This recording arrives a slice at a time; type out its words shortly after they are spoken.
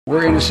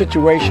We're in a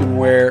situation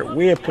where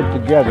we have put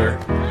together,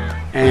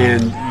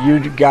 and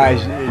you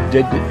guys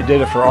did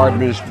it for our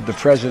the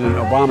President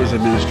Obama's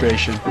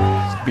administration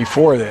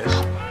before this.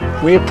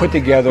 We have put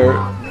together,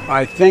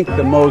 I think,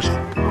 the most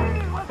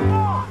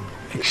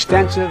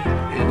extensive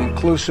and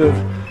inclusive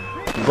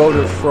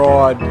voter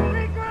fraud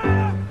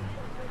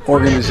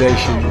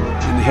organization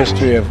in the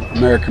history of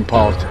American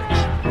politics.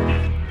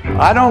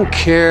 I don't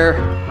care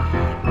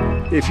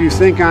if you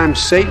think I'm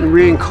Satan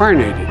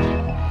reincarnated.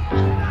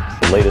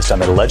 Latest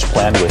on an alleged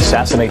plan to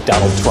assassinate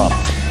Donald Trump.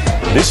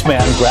 This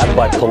man grabbed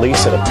by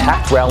police at a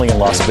packed rally in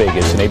Las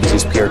Vegas, and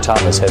ABC's Pierre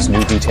Thomas has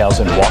new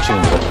details in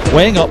Washington.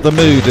 Weighing up the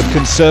mood of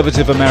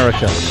conservative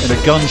America in a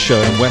gun show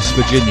in West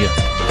Virginia.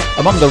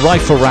 Among the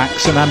rifle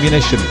racks and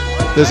ammunition,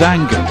 there's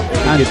anger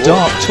and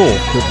dark talk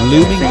of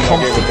looming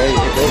conflict.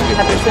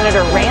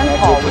 Senator Rand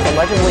Paul was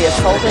allegedly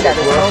assaulted at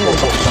his home in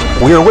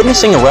Boston. We are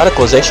witnessing a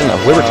radicalization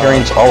of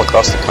libertarians all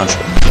across the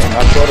country.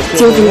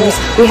 Dear viewers,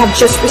 we have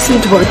just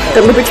received word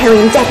that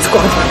Libertarian Death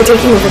Squad are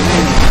taking over the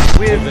country.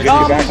 We've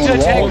come to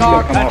take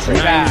our country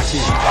back.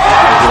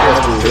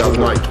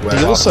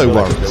 He also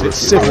worries its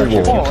civil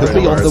war could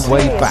be on the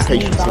way back.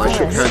 Coronavirus.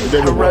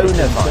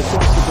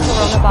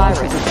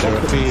 There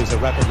are fears a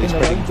rapidly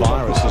spreading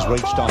virus has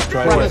reached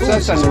Australia.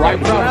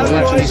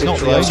 He's not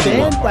the only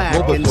one.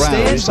 Robert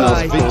Brown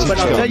sells vintage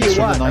guns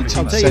from the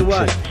 19th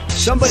century.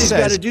 Somebody's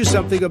got to do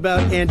something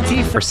about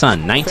Antifa. Her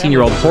son,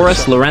 19-year-old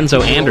Horace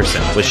Lorenzo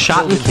Anderson, was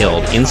shot and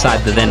killed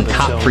inside the then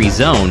cop-free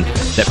zone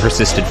that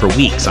persisted for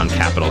weeks on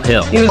Capitol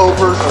Hill.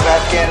 Over of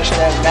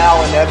Afghanistan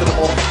now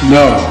inevitable?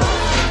 No,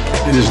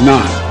 it is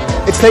not.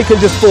 It's taken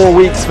just 4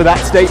 weeks for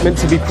that statement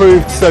to be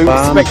proved so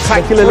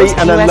spectacularly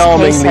and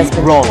alarmingly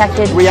wrong.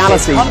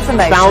 Reality,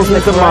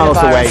 thousands of miles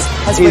away,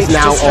 is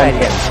now on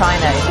here.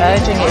 China is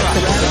urging its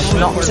citizens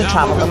not to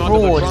travel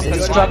abroad as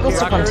it struggles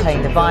to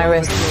contain the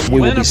virus. We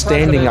will be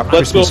standing up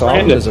Christmas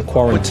Island as a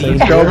quarantine.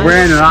 Go,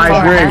 Brandon, I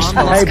agree.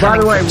 Hey, by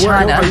the way,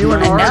 China are you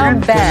in Oregon? Now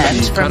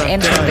banned from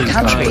entering the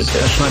country.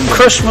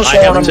 Christmas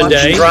ornaments,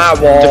 today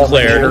drywall.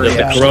 declared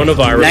that the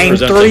coronavirus Name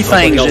presents a 3 public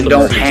things health that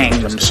don't emergency.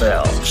 hang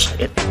themselves.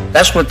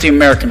 That's what the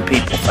American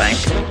people think.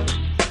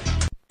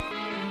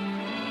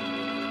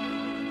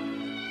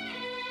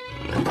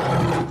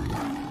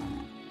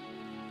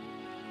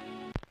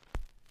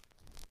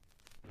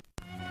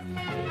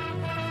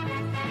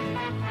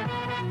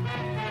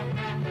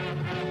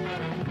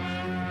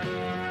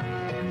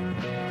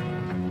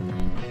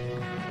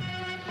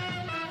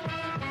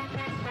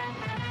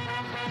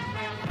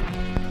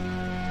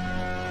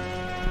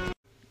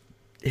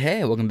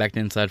 Hey, welcome back to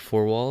Inside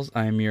Four Walls.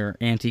 I'm your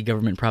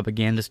anti-government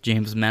propagandist,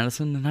 James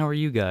Madison, and how are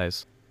you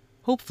guys?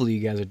 Hopefully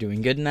you guys are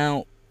doing good.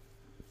 Now,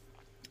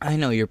 I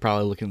know you're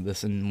probably looking at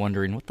this and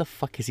wondering, what the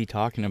fuck is he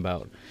talking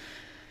about?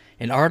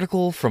 An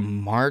article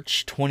from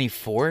March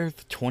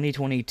 24th,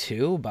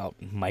 2022 about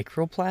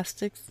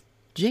microplastics?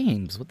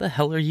 James, what the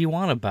hell are you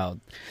on about?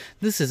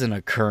 This isn't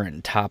a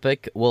current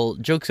topic. Well,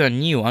 joke's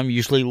on you, I'm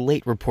usually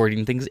late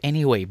reporting things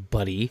anyway,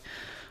 buddy.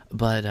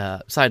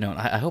 But, side note,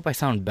 I hope I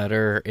sound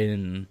better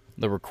in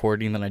the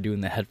recording than I do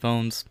in the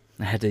headphones.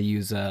 I had to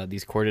use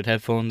these corded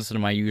headphones instead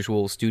of my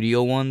usual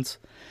studio ones.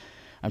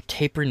 I'm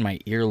tapering my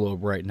earlobe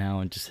right now,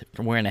 and just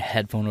wearing a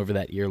headphone over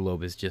that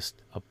earlobe is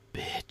just a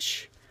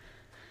bitch.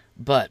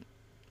 But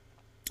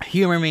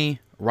humor me,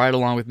 ride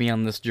along with me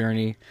on this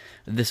journey.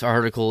 This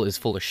article is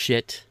full of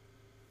shit,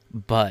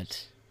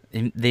 but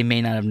they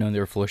may not have known they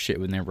were full of shit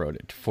when they wrote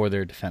it, for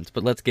their defense.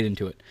 But let's get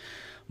into it.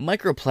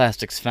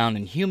 Microplastics found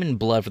in human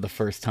blood for the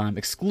first time.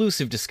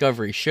 Exclusive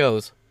discovery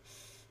shows.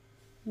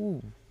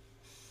 Ooh,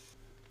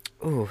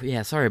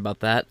 yeah, sorry about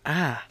that.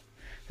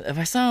 If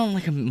I sound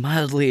like I'm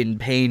mildly in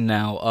pain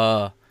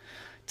now,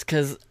 it's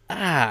because,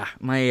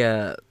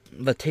 the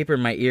taper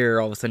in my ear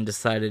all of a sudden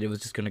decided it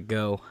was just gonna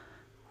go.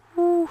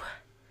 Woo.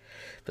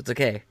 But it's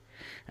okay.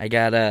 I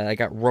got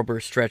rubber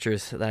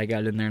stretchers that I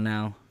got in there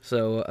now.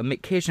 So,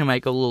 occasionally I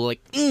might go a little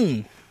like,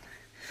 Woo.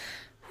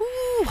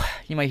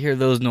 You might hear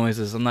those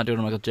noises. I'm not doing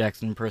a Michael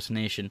Jackson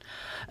impersonation.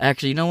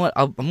 Actually, you know what?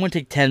 I'm gonna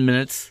take 10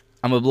 minutes.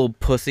 I'm a little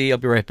pussy. I'll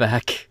be right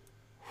back.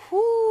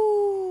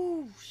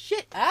 Whoo!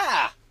 Shit!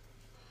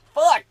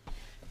 Fuck!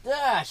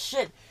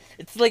 Shit!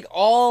 It's like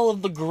all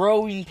of the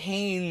growing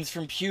pains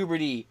from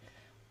puberty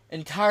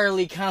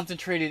entirely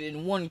concentrated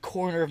in one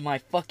corner of my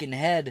fucking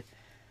head.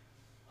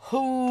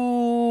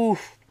 Whoo!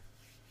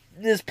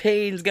 This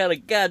pain's got a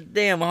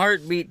goddamn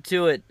heartbeat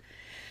to it.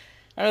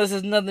 I know this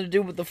has nothing to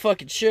do with the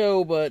fucking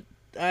show, but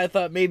I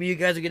thought maybe you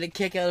guys would get a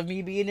kick out of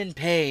me being in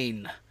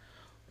pain.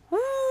 Woo!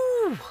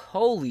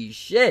 Holy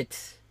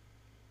shit.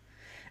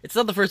 It's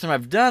not the first time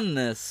I've done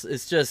this.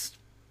 It's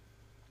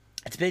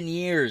been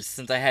years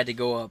since I had to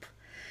go up.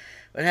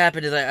 What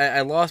happened is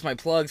I lost my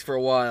plugs for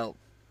a while,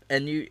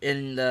 and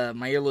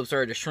my earlobe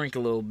started to shrink a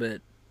little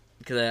bit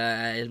because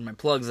I had my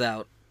plugs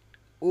out.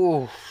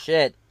 Ooh,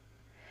 shit.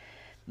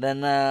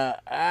 Then,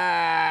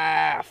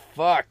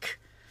 fuck.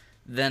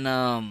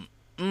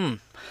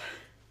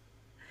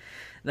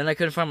 Then I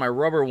couldn't find my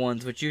rubber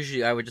ones, which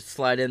usually I would just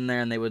slide in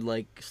there and they would,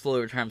 like, slowly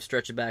over time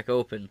stretch it back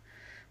open.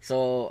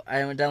 So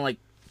I went down, like,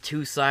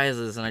 2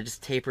 sizes, and I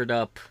just tapered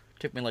up. It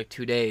took me like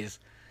 2 days.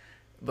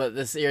 But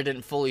this ear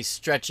didn't fully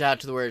stretch out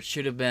to where it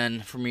should have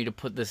been for me to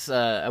put this,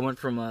 I went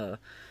from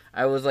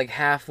I was like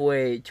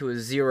halfway to a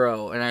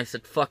 0, and I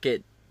said, fuck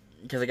it,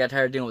 because I got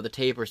tired of dealing with the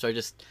taper, so I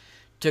just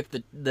took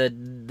the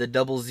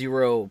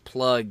 00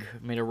 plug,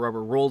 made of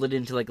rubber, rolled it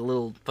into like a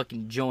little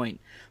fucking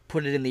joint,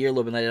 put it in the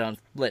earlobe, and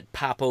let it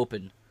pop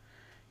open,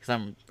 because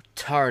I'm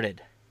retarded.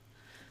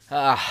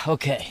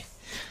 Okay.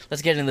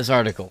 Let's get into this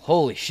article.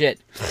 Holy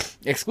shit.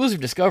 Exclusive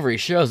discovery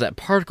shows that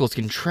particles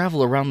can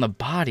travel around the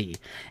body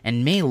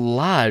and may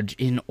lodge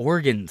in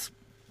organs.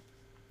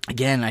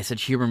 Again, I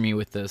said humor me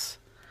with this.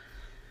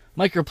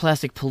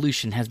 Microplastic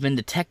pollution has been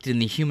detected in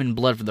the human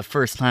blood for the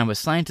first time, with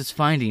scientists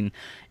finding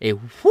a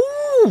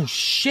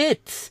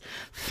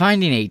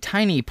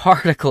tiny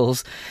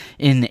particles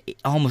in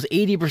almost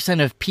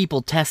 80% of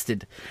people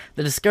tested.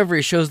 The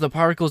discovery shows the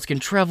particles can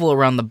travel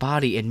around the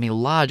body and may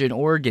lodge in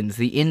organs.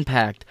 The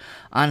impact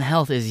on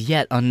health is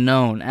yet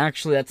unknown.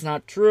 Actually, that's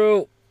not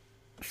true.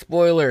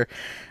 Spoiler.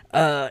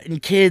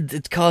 In kids,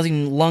 it's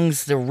causing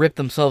lungs to rip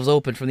themselves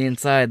open from the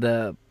inside.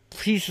 The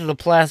pieces of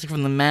plastic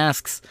from the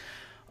masks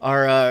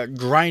are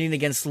grinding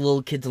against the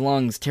little kids'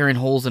 lungs, tearing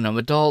holes in them.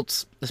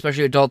 Adults,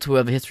 especially adults who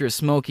have a history of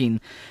smoking,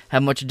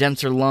 have much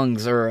denser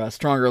lungs or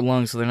stronger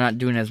lungs, so they're not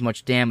doing as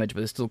much damage,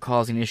 but it's still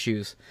causing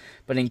issues.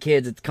 But in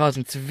kids, it's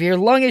causing severe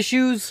lung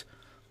issues.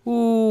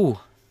 Ooh,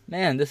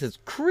 man, this is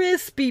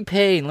crispy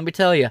pain, let me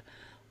tell you.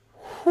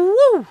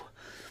 Woo!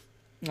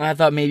 I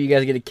thought maybe you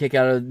guys get a kick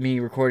out of me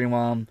recording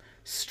while I'm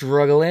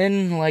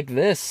struggling like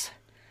this.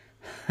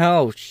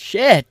 Oh,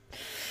 shit!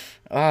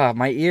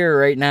 My ear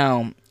right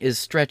now is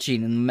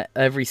stretching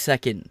every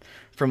second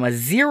from a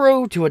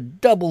 0 to a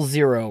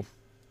 00.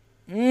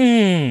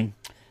 Woo!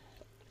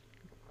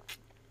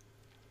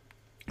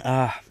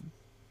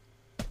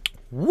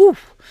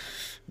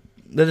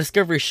 The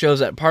discovery shows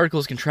that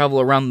particles can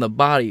travel around the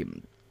body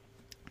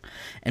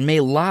and may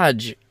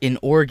lodge in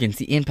organs.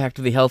 The impact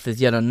of the health is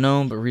yet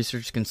unknown, but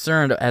research is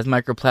concerned as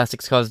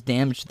microplastics cause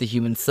damage to the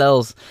human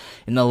cells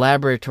in the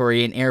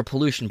laboratory, and air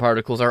pollution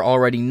particles are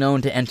already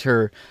known to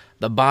enter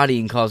the body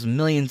and cause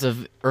millions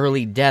of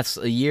early deaths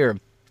a year.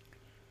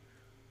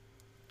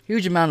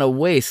 Huge amounts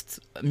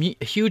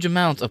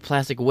of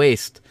plastic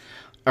waste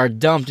are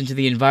dumped into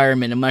the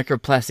environment, and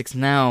microplastics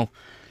now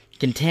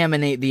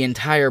contaminate the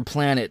entire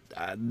planet.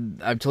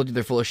 I've told you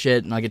they're full of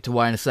shit, and I'll get to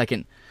why in a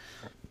second.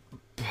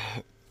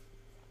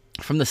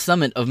 From the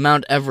summit of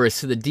Mount Everest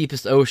to the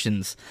deepest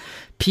oceans,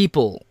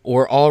 people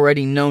are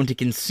already known to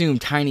consume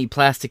tiny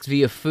plastics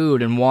via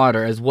food and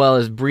water, as well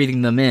as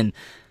breathing them in.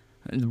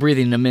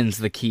 Breathing them in's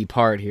the key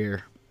part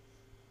here.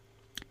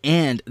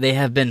 And they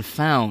have been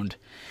found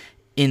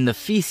in the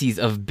feces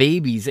of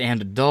babies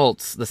and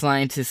adults. The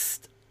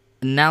scientists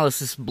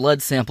analysis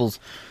blood samples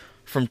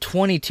from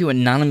 22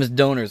 anonymous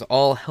donors,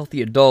 all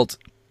healthy adults,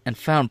 and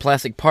found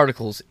plastic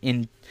particles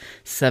in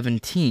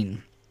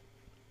 17.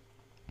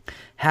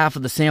 Half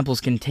of the samples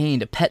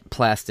contained PET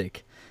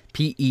plastic,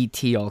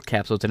 PET, all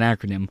caps, so it's an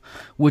acronym,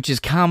 which is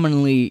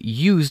commonly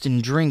used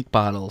in drink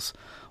bottles,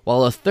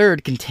 while a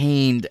third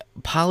contained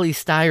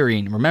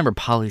polystyrene. Remember,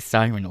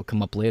 polystyrene will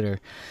come up later,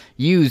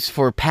 used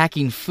for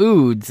packing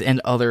foods and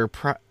other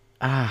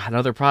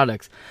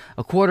products.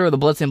 A quarter of the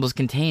blood samples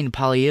contained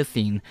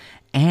polyethylene,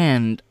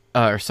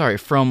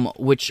 from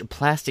which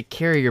plastic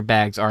carrier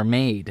bags are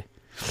made.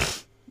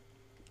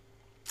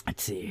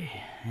 Let's see.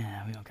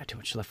 Yeah, we don't got too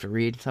much left to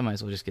read, so I might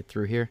as well just get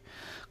through here.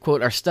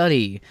 Quote, our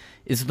study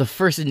is the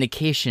first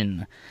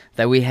indication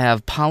that we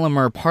have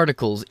polymer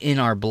particles in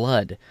our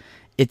blood.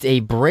 It's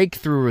a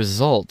breakthrough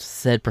result,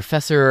 said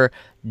Professor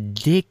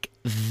Dick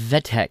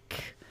Vetek,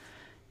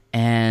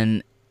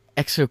 an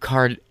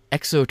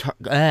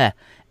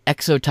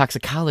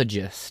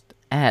exotoxicologist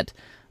at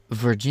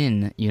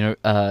Virgin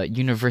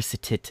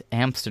Universiteit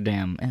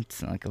Amsterdam.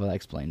 It's not like that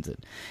explains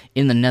it.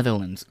 In the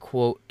Netherlands,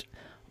 quote,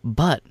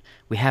 but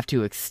we have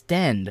to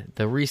extend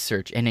the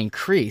research and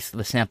increase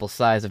the sample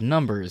size of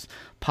numbers,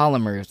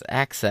 polymers,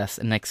 access,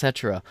 and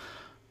etc.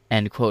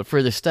 End quote.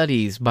 Further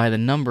studies by the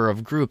number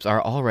of groups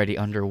are already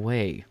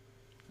underway.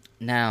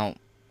 Now,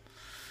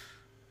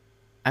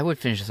 I would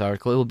finish this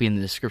article. It will be in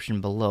the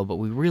description below, but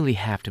we really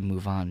have to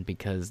move on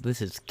because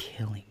this is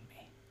killing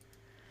me.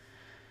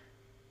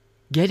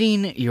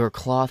 Getting your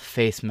cloth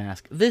face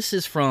mask. This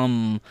is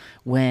from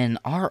when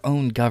our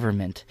own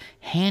government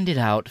handed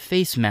out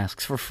face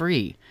masks for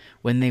free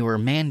when they were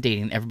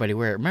mandating everybody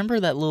wear it.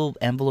 Remember that little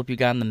envelope you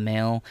got in the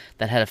mail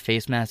that had a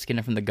face mask in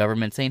it from the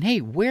government saying,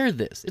 hey, wear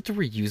this. It's a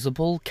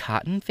reusable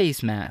cotton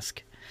face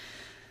mask.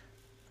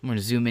 I'm going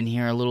to zoom in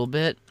here a little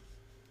bit.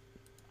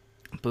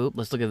 Boop,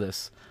 let's look at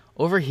this.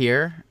 Over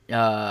here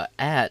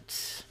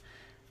at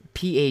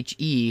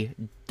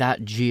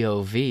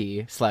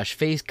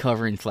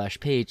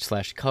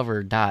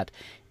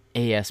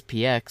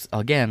phe.gov/face-covering/page/cover.aspx.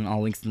 Again,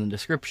 all links in the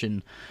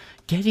description.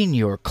 Getting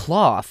your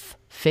cloth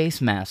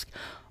face mask.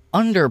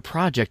 Under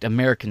Project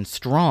America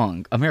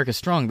Strong,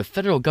 the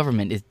federal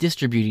government is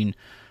distributing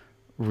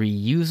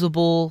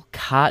reusable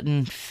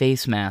cotton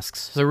face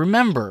masks. So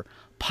remember,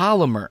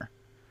 polymer.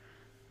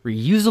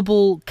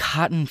 Reusable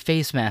cotton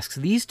face masks.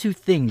 These two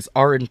things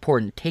are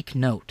important. Take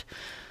note.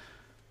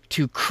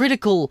 To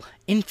critical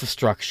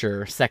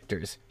infrastructure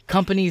sectors,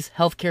 companies,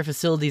 healthcare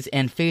facilities,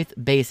 and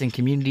faith-based and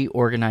community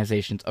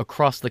organizations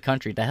across the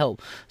country to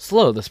help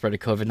slow the spread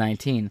of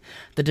COVID-19.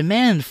 The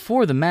demand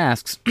for the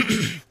masks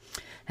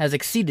has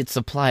exceeded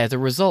supply. As a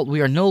result, we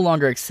are no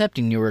longer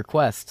accepting new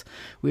requests.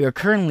 We are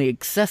currently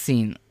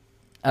accessing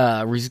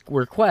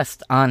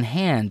requests on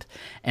hand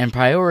and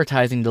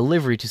prioritizing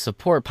delivery to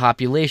support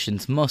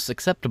populations most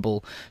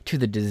susceptible to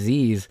the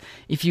disease.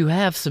 If you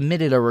have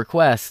submitted a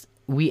request,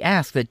 we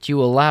ask that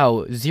you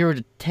allow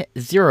 10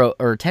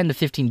 to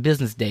 15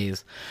 business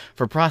days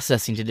for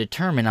processing to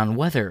determine on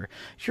whether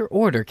your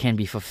order can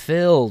be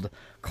fulfilled.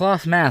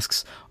 Cloth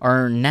masks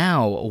are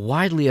now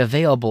widely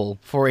available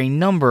from a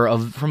number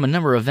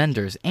of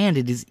vendors, and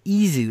it is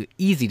easy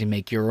to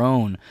make your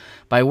own.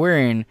 By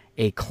wearing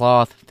a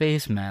cloth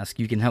face mask,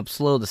 you can help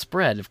slow the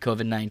spread of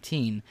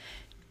COVID-19,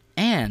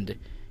 and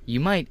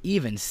you might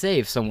even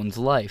save someone's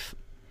life.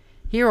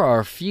 Here are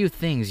a few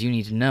things you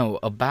need to know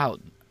about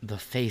the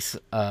face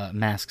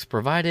masks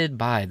provided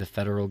by the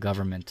federal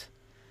government.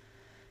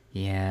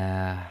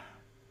 Yeah,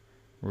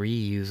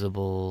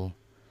 reusable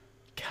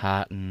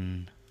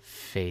cotton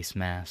face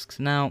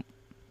masks. Now,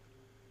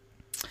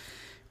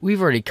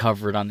 we've already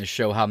covered on the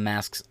show how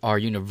masks are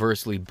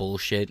universally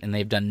bullshit and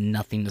they've done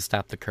nothing to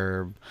stop the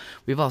curve.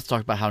 We've also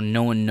talked about how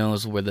no one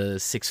knows where the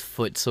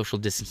 6-foot social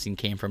distancing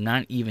came from.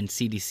 Not even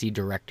CDC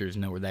directors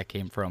know where that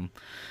came from.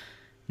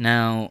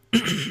 Now,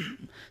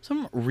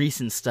 some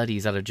recent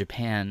studies out of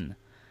Japan,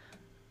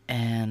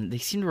 and they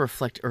seem to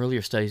reflect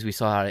earlier studies we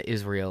saw out of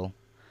Israel,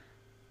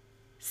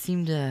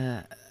 seem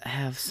to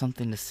have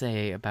something to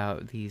say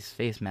about these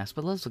face masks.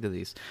 But let's look at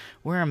these.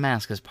 Wear a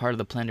mask as part of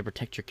the plan to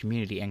protect your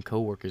community and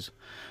coworkers.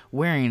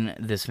 Wearing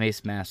this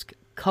face mask,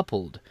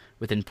 coupled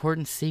with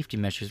important safety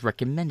measures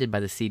recommended by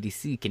the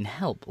CDC, can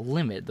help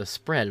limit the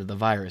spread of the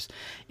virus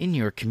in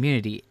your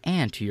community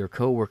and to your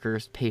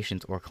coworkers,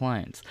 patients, or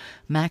clients.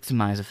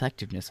 Maximize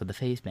effectiveness of the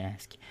face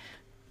mask.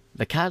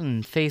 The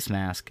cotton face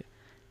mask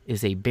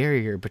is a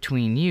barrier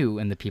between you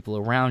and the people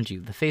around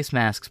you. The face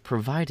masks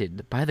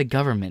provided by the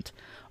government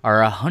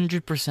are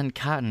 100%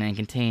 cotton and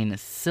contain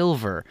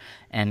silver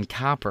and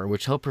copper,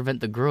 which help prevent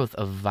the growth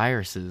of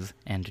viruses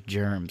and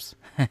germs.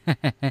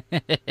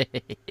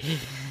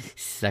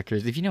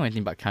 Suckers. If you know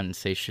anything about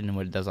condensation and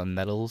what it does on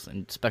metals,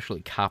 and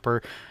especially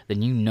copper,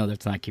 then you know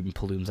that's not keeping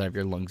pollutants out of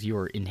your lungs. You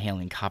are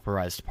inhaling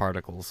copperized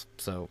particles.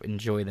 So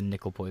enjoy the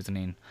nickel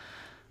poisoning.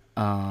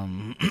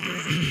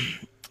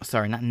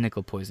 Sorry, not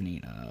nickel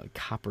poisoning,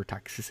 copper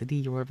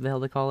toxicity, or whatever the hell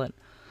they call it.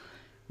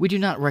 We do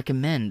not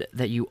recommend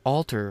that you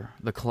alter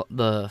the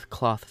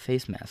cloth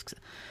face masks.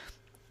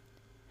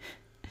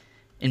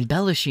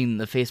 Embellishing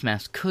the face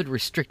mask could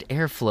restrict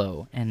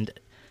airflow, and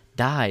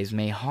dyes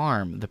may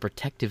harm the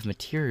protective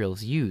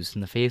materials used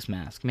in the face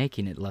mask,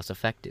 making it less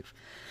effective.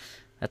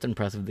 That's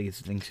impressive.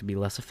 These things should be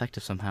less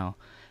effective somehow.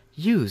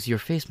 Use your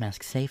face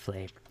mask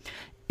safely.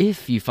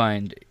 If you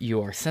find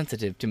you are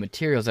sensitive to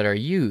materials that are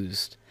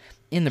used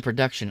in the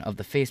production of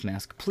the face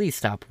mask, please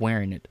stop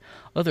wearing it.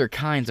 Other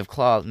kinds of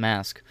cloth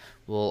mask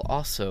will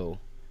also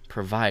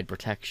provide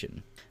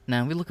protection.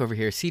 Now, we look over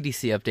here,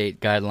 CDC update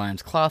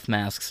guidelines, cloth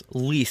masks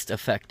least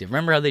effective.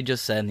 Remember how they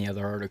just said in the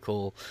other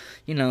article,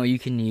 you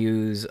can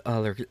use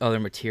other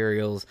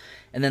materials,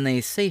 and then they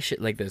say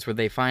shit like this, where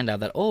they find out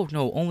that, oh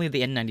no, only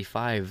the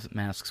N95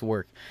 masks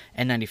work.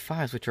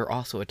 N95s, which are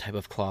also a type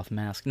of cloth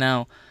mask.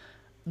 Now,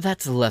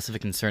 that's less of a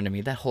concern to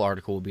me. That whole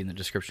article will be in the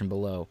description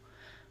below.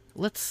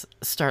 Let's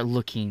start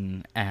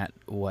looking at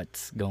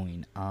what's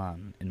going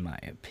on, in my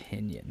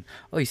opinion.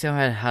 Oh, you see how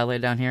I had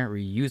highlighted down here?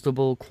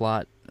 Reusable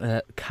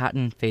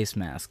cotton face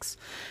masks.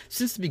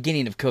 Since the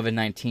beginning of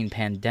COVID-19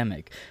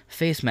 pandemic,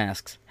 face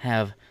masks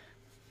have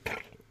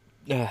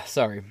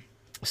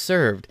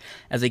served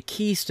as a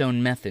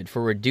keystone method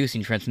for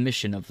reducing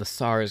transmission of the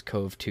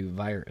SARS-CoV-2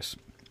 virus.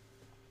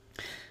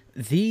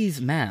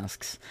 These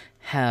masks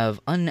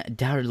have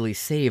undoubtedly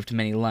saved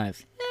many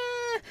lives,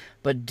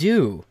 but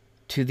due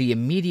to the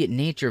immediate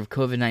nature of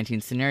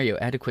COVID-19 scenario,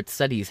 adequate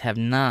studies have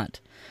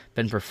not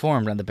been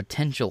performed on the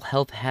potential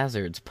health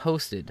hazards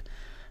posed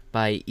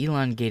by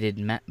elongated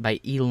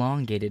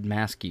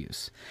mask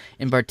use.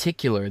 In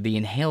particular, the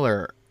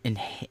inhalation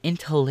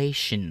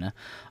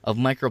of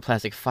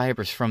microplastic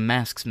fibers from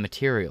masks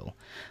material.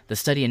 The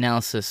study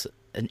analyzes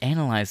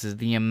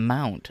the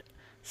amount,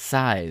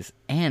 size,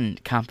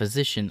 and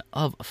composition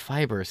of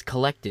fibers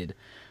collected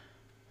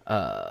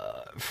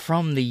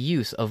from the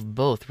use of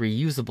both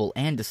reusable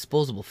and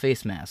disposable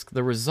face masks.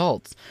 The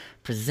results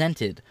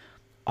presented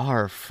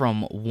are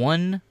from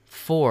 1,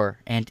 4,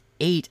 and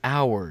 8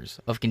 hours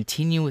of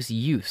continuous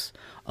use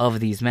of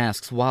these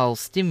masks while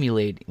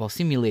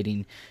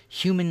simulating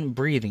human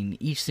breathing.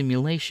 Each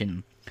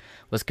simulation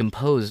was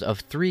composed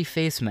of 3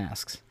 face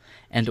masks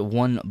and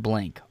 1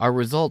 blank. Our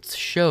results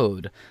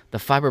showed the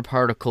fiber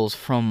particles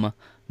from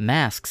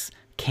masks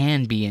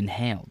can be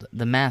inhaled.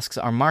 The masks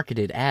are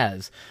marketed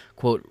as,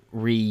 quote,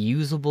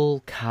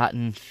 reusable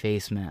cotton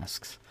face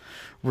masks.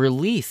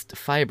 released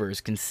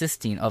fibers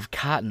consisting of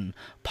cotton,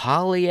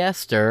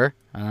 polyester,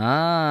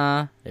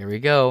 there we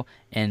go,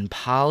 and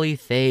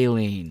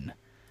polyethylene,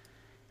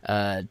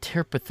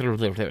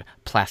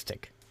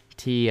 plastic,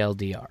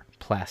 TLDR,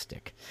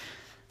 plastic.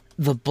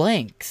 The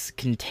blanks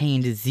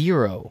contained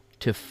 0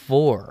 to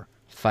 4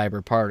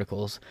 fiber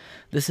particles.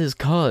 This is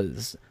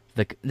cause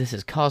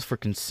for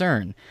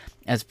concern,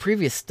 as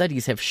previous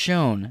studies have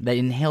shown that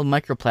inhaled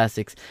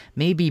microplastics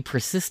may be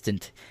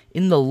persistent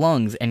in the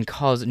lungs and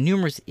cause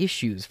numerous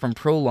issues from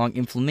prolonged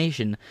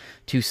inflammation,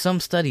 to some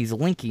studies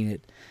linking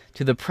it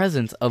to the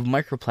presence of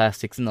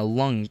microplastics in the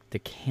lung to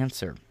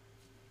cancer.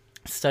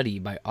 Study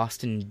by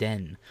Austin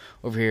Den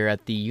over here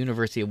at the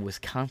University of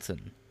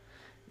Wisconsin.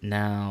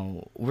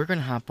 Now, we're going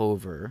to hop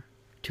over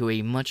to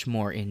a much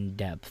more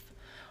in-depth,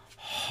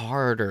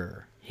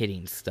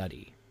 harder-hitting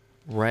study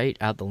right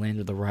out the land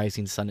of the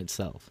rising sun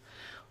itself.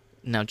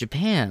 Now,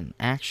 Japan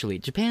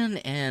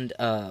and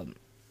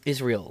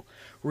Israel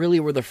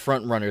really were the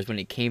front runners when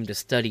it came to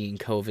studying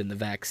COVID, the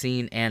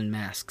vaccine, and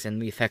masks,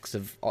 and the effects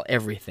of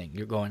everything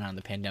you're going on in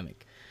the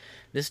pandemic.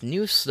 This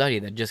new study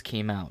that just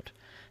came out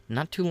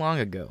not too long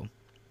ago,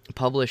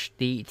 published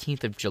the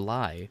 18th of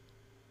July,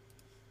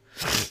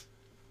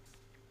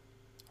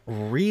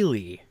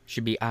 really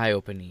should be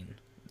eye-opening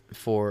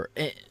for...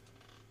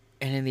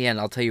 And in the end,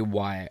 I'll tell you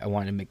why I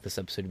wanted to make this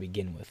episode to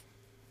begin with.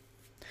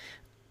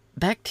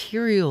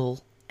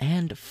 Bacterial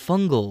and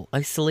fungal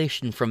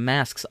isolation from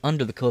masks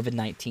under the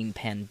COVID-19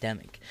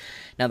 pandemic.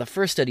 Now, the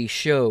first study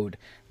showed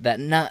that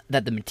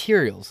the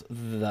materials,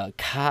 the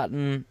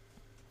cotton,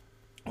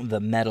 the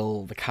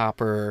metal, the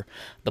copper,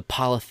 the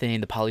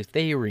polythene, the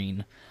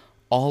polyethylene,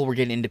 all were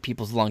getting into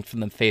people's lungs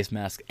from the face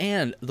masks.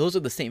 And those are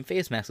the same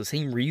face masks, the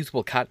same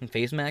reusable cotton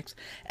face masks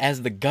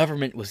as the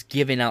government was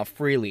giving out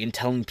freely and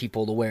telling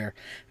people to wear.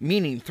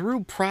 Meaning,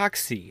 through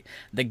proxy,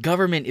 the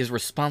government is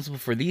responsible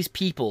for these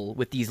people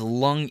with these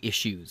lung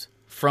issues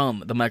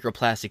from the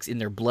microplastics in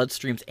their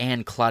bloodstreams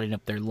and clotting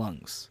up their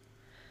lungs.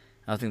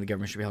 I think the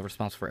government should be held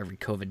responsible for every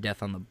COVID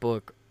death on the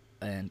book,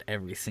 and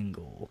every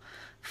single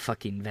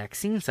fucking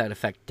vaccine side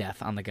effect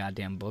death on the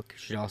goddamn book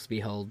should also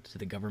be held to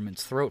the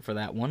government's throat for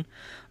that one.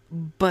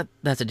 But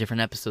that's a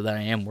different episode that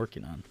I am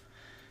working on.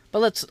 But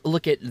let's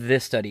look at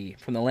this study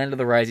from the land of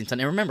the rising sun.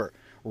 And remember,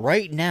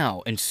 right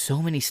now in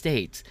so many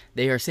states,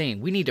 they are saying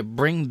we need to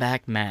bring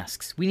back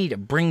masks. We need to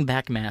bring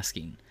back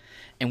masking.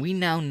 And we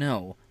now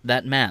know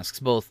that masks,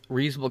 both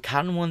reusable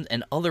cotton ones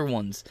and other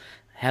ones,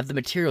 have the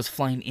materials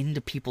flying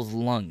into people's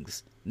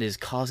lungs that is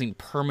causing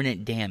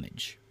permanent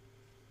damage.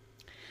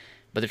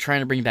 But they're trying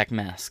to bring back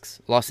masks.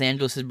 Los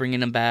Angeles is bringing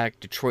them back.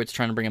 Detroit's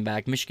trying to bring them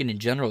back. Michigan in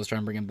general is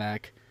trying to bring them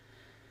back.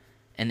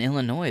 And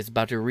Illinois is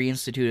about to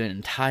reinstitute an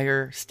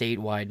entire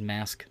statewide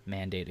mask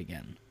mandate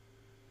again.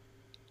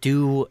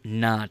 Do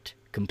not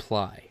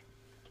comply.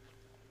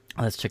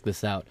 Let's check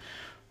this out.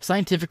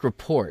 Scientific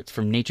reports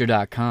from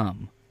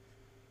Nature.com.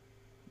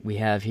 We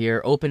have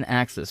here open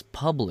access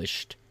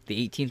published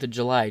the 18th of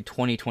July,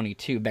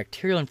 2022.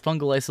 Bacterial and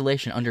fungal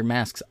isolation under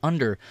masks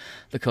under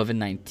the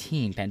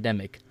COVID-19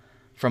 pandemic.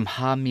 From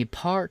Hami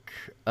Park,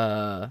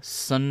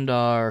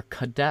 Sundar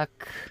Kadak,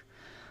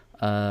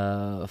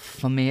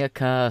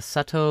 Fumika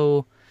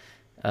Sato,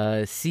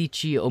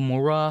 Sichi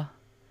Omura,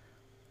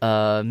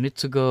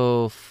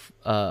 Mitsugo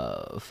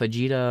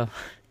Fujita,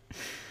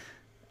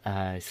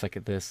 let's look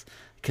at this,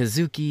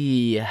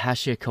 Kazuki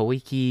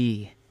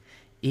Hashikawiki,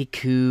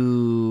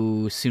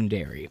 Iku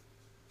Sundari.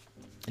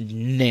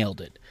 Nailed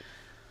it.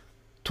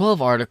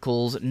 12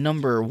 articles,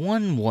 number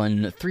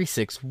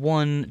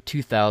 11361,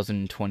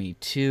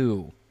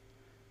 2022.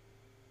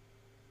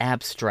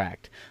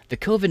 Abstract. The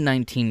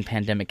COVID-19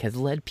 pandemic has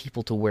led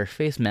people to wear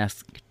face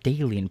masks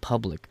daily in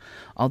public.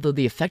 Although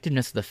the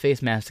effectiveness of the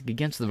face mask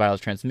against the virus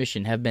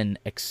transmission have been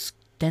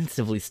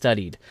extensively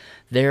studied,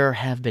 there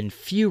have been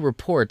few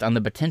reports on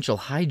the potential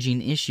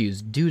hygiene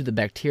issues due to the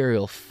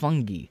bacterial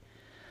fungi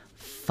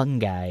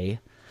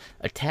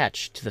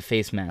attached to the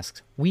face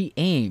masks. We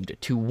aimed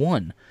to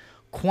 1.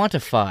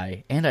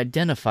 Quantify and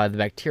identify the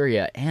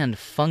bacteria and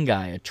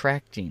fungi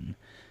attracting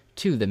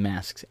to the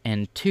masks,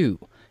 and 2.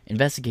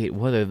 Investigate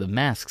whether the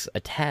mask's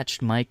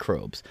attached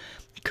microbes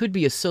could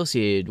be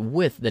associated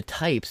with the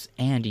types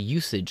and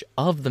usage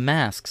of the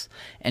masks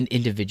and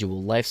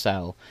individual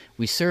lifestyle.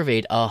 We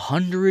surveyed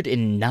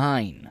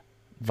 109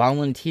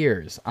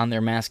 volunteers on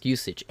their mask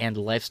usage and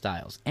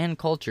lifestyles and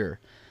cultured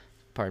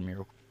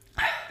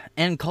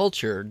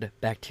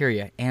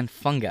bacteria and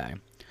fungi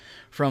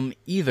from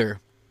either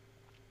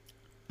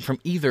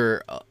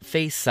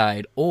face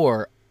side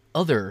or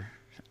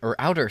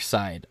outer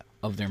side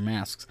of their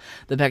masks.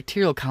 The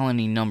bacterial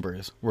colony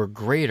numbers were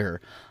greater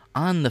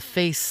on the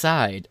face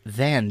side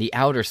than the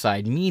outer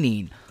side,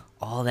 meaning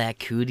all that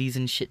cooties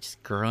and shit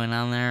just growing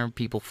on there,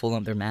 people pulling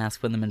up their masks,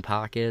 putting them in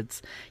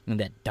pockets,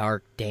 that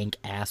dark, dank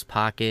ass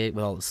pocket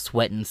with all the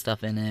sweat and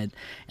stuff in it,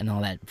 and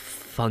all that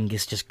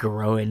fungus just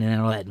growing in it,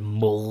 all that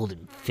mold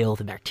and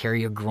filth and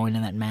bacteria growing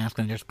in that mask,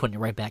 and they're just putting it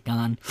right back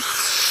on.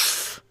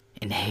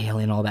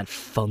 Inhaling all that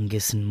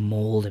fungus and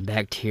mold and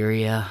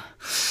bacteria.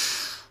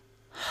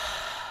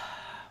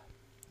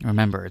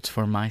 Remember, it's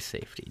for my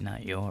safety,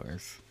 not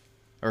yours.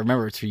 Or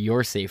remember, it's for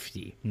your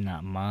safety,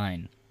 not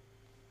mine.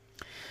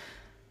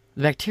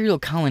 The bacterial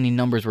colony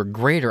numbers were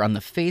greater on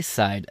the face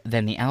side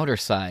than the outer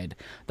side.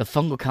 The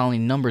fungal colony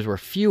numbers were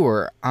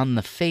fewer on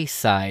the face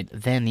side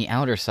than the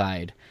outer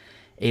side.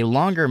 A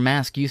longer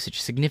mask usage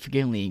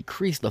significantly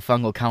increased the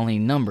fungal colony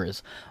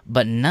numbers,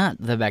 but not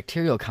the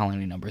bacterial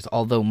colony numbers,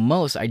 although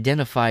most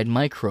identified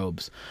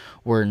microbes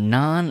were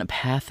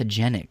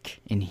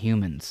non-pathogenic in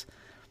humans.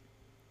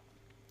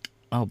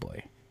 Oh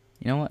boy.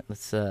 You know what?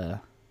 Let's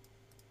figure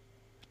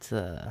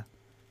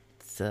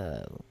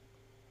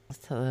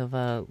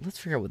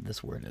out what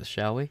this word is,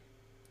 shall we?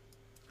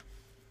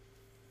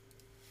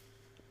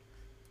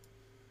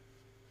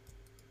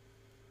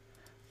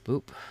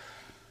 Boop.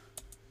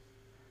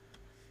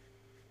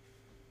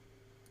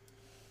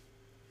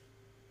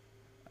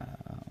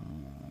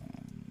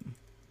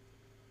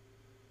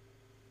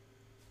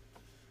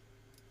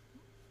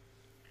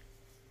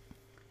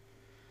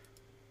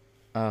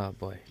 Oh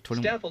boy.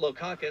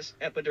 Staphylococcus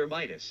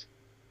epidermidis.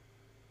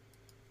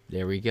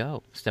 There we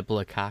go.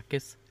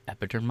 Staphylococcus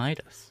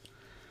epidermidis.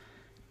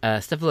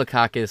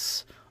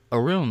 Staphylococcus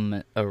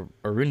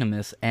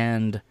aureus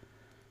and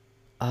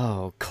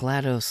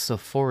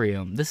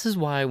cladosophorium. This is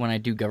why when I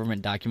do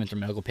government documents or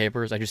medical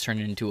papers, I just turn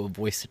it into a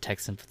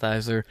voice-to-text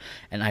synthesizer,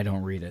 and I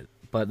don't read it.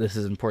 But this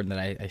is important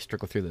that I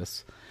struggle through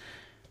this.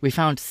 We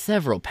found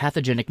several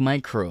pathogenic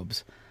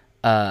microbes.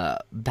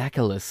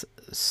 Bacillus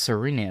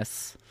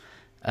cereus,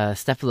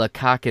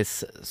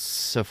 Staphylococcus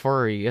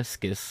aureus,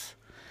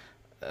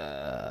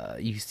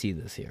 you see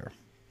this here,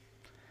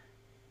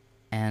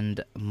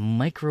 and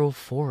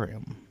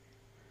Microphorium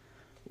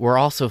were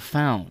also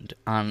found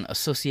on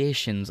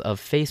associations of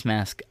face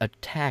mask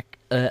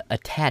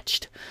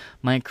attached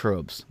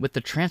microbes with the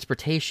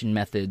transportation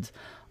methods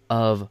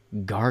of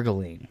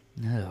gargling.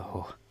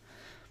 No.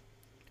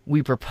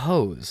 We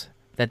propose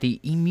that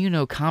the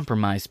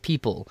immunocompromised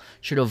people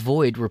should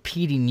avoid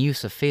repeating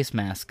use of face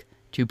mask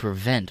to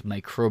prevent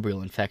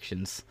microbial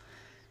infections.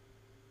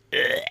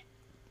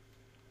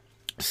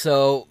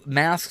 So,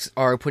 masks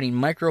are putting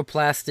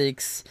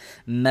microplastics,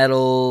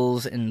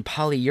 metals, and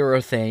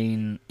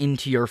polyurethane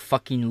into your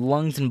fucking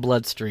lungs and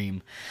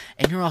bloodstream.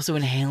 And you're also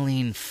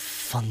inhaling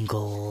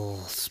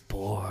fungal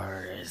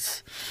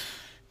spores.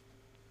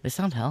 They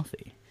sound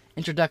healthy.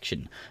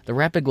 Introduction. The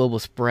rapid global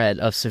spread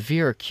of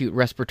severe acute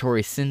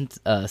respiratory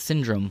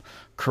syndrome,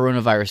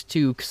 coronavirus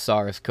 2,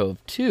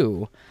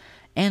 SARS-CoV-2,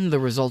 and the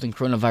resulting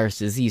coronavirus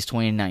disease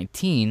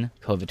 2019,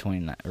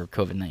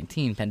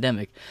 COVID-19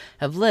 pandemic,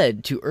 have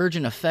led to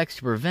urgent effects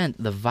to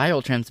prevent the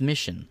viral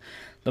transmission.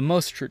 The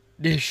most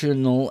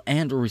traditional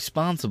and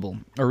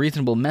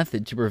reasonable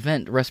method to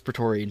prevent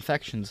respiratory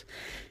infections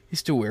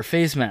is to wear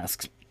face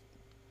masks.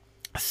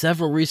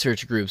 Several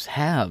research groups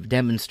have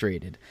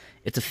demonstrated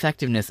its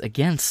effectiveness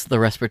against the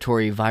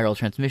respiratory viral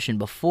transmission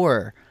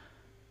before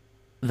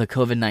the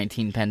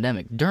COVID-19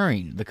 pandemic.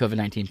 During the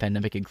COVID-19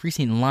 pandemic,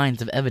 increasing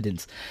lines of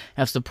evidence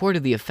have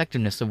supported the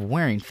effectiveness of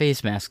wearing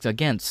face masks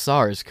against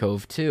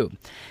SARS-CoV-2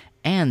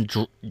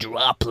 and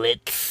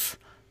droplets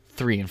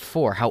 3 and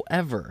 4.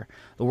 However,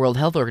 the World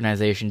Health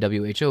Organization,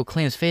 WHO,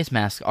 claims face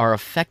masks are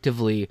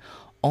effective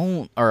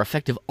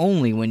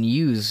only when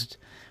used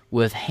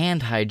with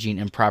hand hygiene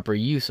and proper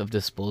use of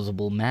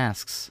disposable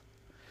masks.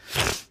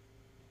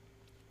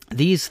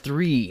 These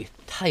 3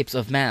 types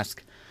of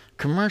masks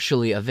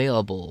commercially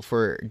available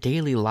for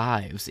daily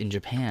lives in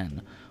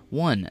Japan: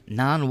 1.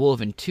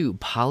 Non-woven, 2.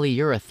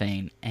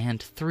 Polyurethane,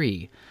 and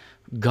 3.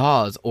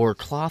 Gauze or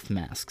cloth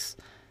masks.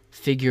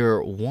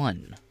 Figure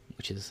 1,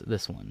 which is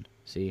this one.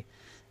 See?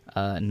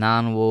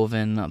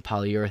 Non-woven,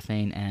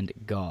 polyurethane, and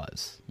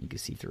gauze. You can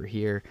see through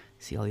here.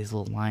 See all these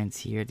little lines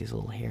here, these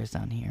little hairs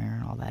down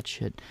here, all that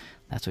shit.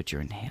 That's what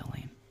you're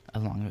inhaling,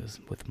 along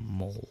with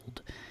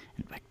mold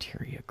and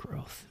bacteria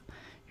growth.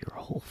 Your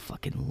whole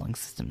fucking lung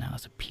system now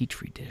is a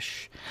petri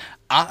dish.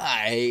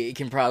 I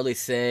can probably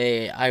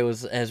say I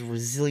was as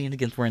resilient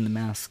against wearing the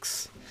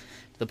masks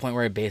to the point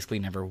where I basically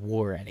never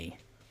wore any.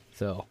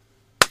 So,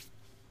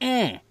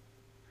 and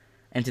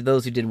to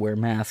those who did wear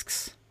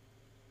masks,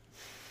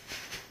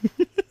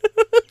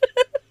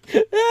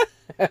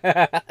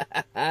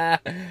 that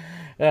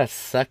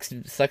sucks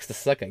to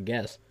suck, I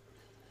guess.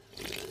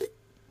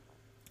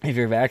 If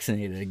you're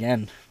vaccinated,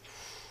 again,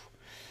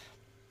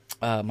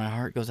 my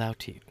heart goes out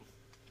to you.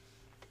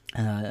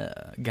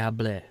 God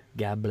bless.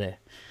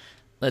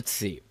 Let's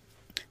see.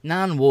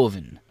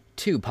 Non-woven,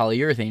 2.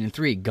 Polyurethane, and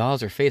 3.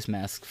 Gauze or face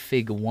masks.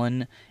 Fig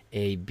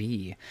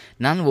 1AB.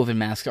 Non-woven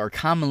masks are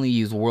commonly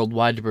used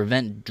worldwide to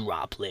prevent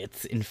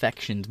droplets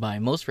infections by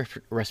most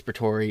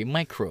respiratory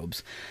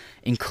microbes,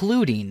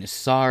 including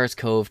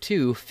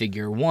SARS-CoV-2.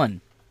 Figure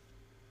 1.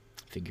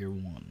 Figure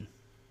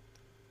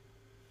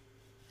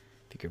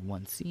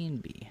 1C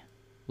and B.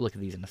 We'll look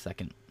at these in a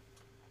second.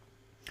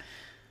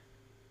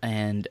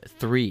 And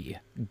 3.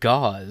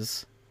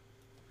 Gauze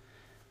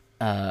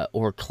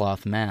or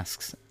cloth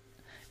masks.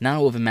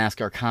 Non-woven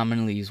masks are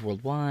commonly used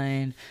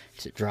worldwide.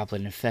 It's a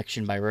droplet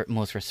infection by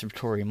most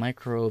respiratory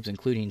microbes,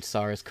 including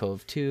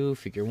SARS-CoV-2.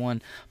 Figure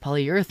 1.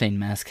 Polyurethane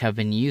masks have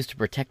been used to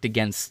protect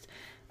against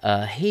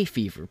hay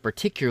fever,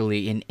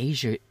 particularly in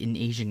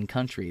Asian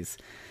countries,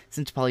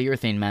 since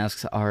polyurethane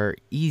masks are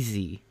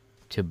easy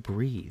to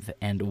breathe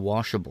and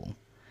washable.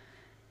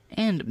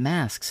 And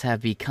masks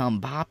have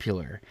become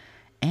popular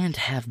and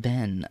have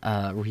been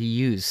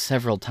reused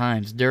several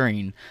times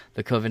during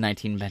the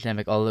COVID-19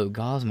 pandemic, although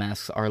gauze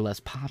masks are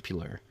less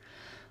popular.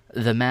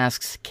 The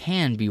masks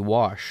can be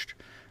washed,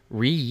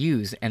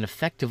 reused, and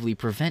effectively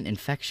prevent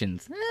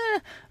infections.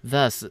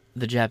 Thus,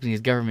 the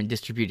Japanese government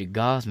distributed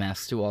gauze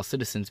masks to all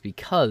citizens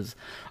because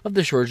of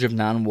the shortage of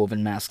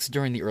non-woven masks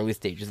during the early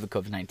stages of the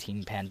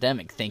COVID-19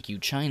 pandemic. Thank you,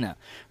 China.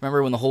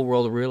 Remember when the whole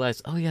world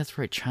realized, oh yeah, that's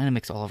right, China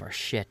makes all of our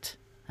shit.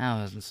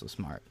 That wasn't so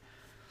smart.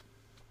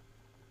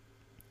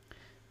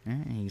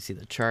 Alright, you can see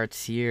the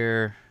charts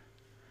here.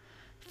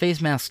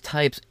 Face mask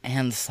types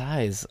and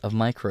size of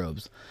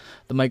microbes.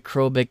 The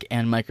microbic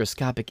and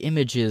microscopic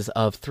images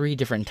of 3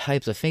 different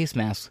types of face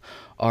masks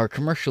are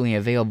commercially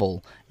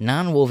available.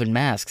 Non-woven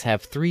masks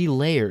have 3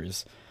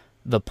 layers.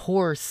 The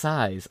pore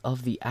size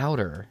of the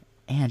outer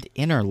and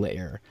inner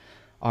layer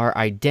are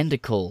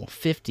identical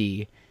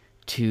 50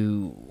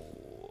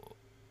 to...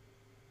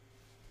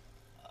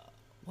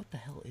 what the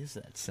hell is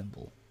that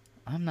symbol?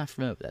 I'm not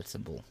familiar with that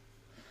symbol.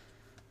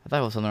 I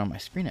thought it was something on my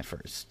screen at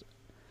first.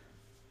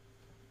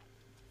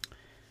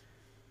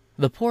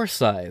 The pore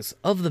size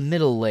of the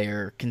middle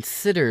layer,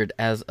 considered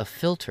as a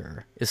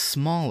filter, is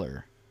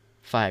smaller,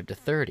 5 to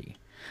 30.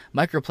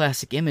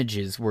 Microplastic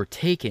images were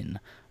taken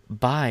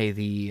by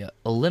the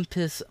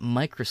Olympus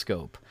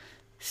microscope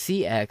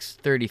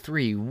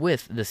CX33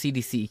 with the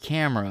CDC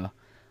camera,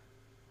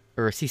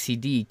 or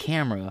CCD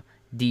camera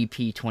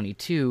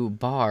DP22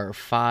 bar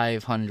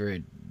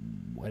 500,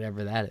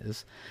 whatever that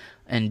is,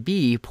 and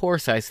B, pore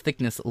size,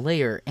 thickness,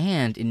 layer,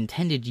 and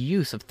intended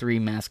use of 3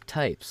 mask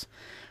types.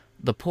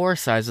 The pore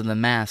size of the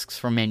masks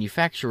from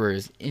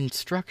manufacturers'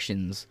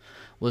 instructions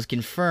was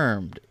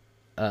confirmed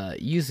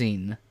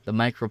using the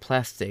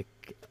microplastic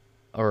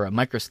or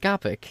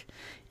microscopic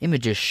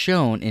images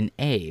shown in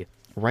A,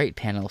 right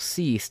panel,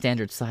 C,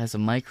 standard size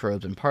of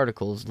microbes and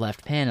particles,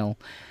 left panel,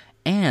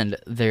 and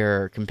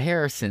their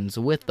comparisons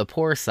with the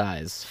pore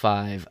size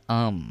 5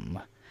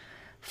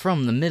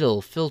 from the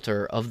middle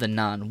filter of the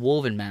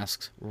non-woven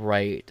masks,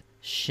 right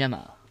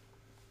schema.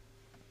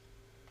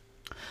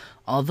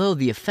 Although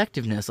the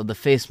effectiveness of the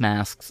face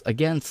masks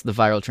against the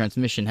viral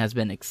transmission has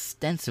been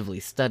extensively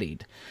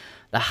studied,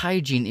 the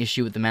hygiene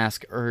issue with the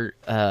mask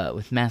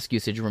with mask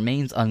usage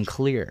remains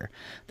unclear.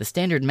 The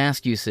standard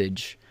mask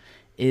usage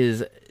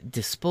is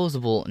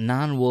disposable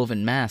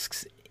non-woven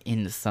masks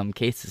in some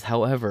cases.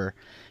 However,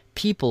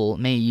 people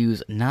may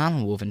use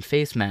non-woven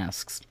face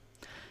masks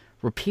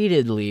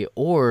repeatedly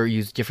or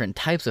use different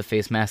types of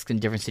face masks in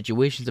different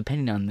situations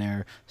depending on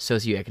their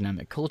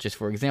socioeconomic cultures.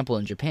 For example,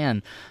 in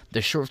Japan,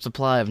 the short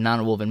supply of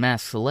non-woven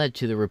masks led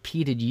to the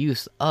repeated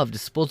use of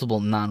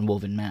disposable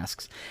non-woven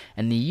masks,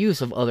 and the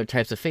use of other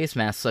types of face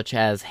masks such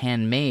as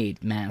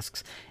handmade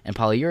masks and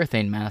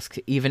polyurethane masks.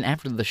 Even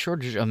after the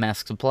shortage of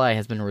mask supply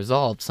has been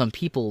resolved, some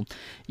people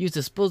use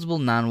disposable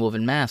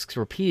non-woven masks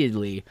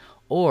repeatedly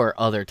or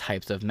other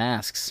types of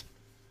masks.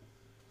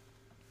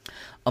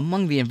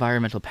 Among the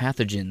environmental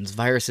pathogens,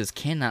 viruses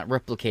cannot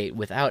replicate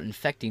without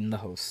infecting the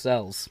host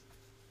cells.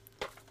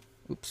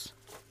 Oops.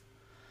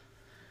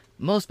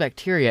 Most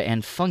bacteria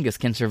and fungus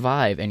can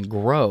survive and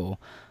grow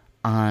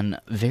on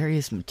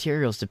various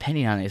materials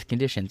depending on its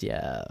conditions.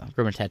 Yeah,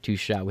 Roman tattoo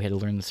shot. We had to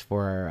learn this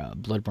for our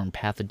bloodborne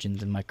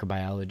pathogens and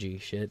microbiology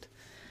shit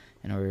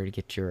in order to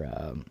get your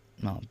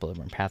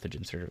bloodborne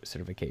pathogen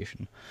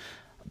certification.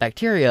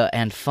 Bacteria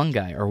and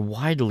fungi are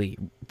widely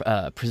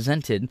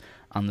presented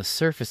on the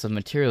surface of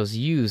materials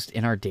used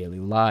in our daily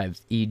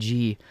lives,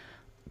 e.g.,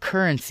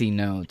 currency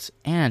notes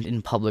and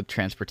in public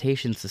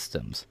transportation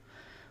systems,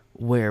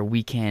 where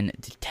we can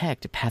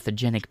detect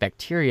pathogenic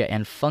bacteria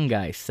and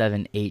fungi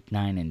 7, 8,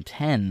 9, and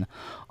 10,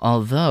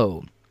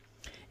 although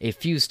a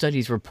few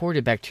studies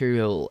reported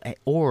bacterial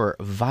or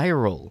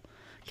viral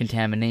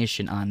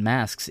contamination on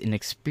masks in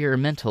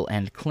experimental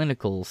and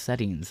clinical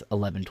settings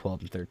 11,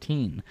 12, and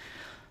 13.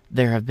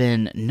 There have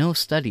been no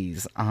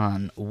studies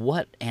on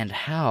what and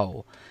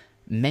how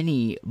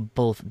many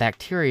both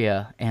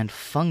bacteria and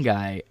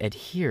fungi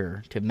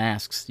adhere to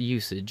masks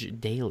usage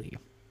daily.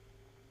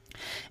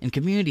 In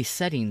community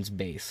settings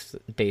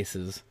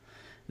bases,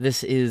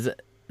 this is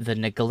the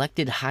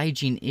neglected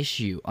hygiene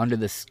issue under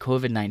this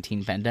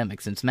COVID-19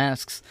 pandemic, since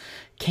masks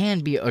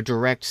can be a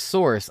direct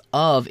source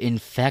of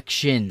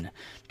infection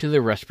to the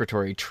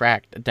respiratory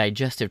tract,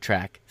 digestive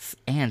tract,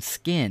 and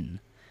skin.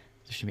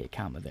 There should be a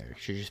comma there. It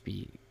should just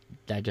be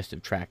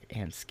digestive tract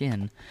and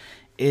skin.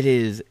 It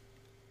is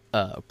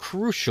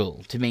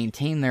crucial to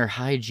maintain their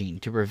hygiene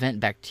to prevent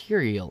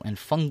bacterial and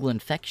fungal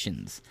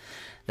infections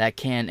that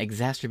can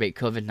exacerbate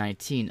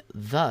COVID-19.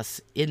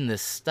 Thus, in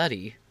this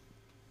study,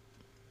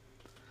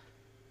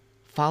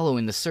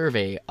 following the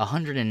survey,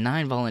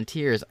 109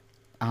 volunteers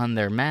on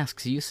their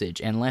masks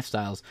usage and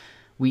lifestyles,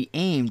 we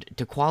aimed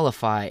to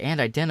qualify and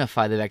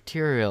identify the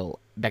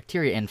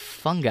bacteria and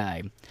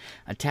fungi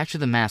attached to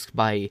the mask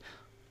by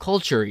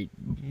culturing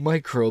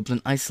microbes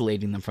and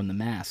isolating them from the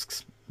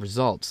masks.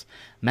 Results: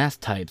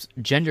 mask types,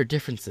 gender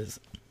differences,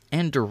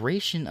 and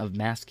duration of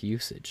mask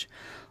usage.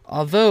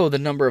 Although the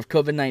number of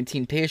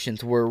COVID-19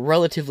 patients were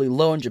relatively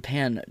low in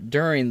Japan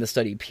during the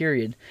study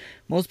period,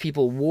 most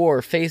people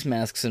wore face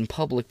masks in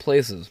public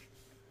places,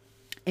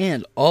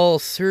 and all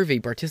survey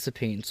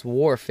participants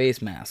wore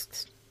face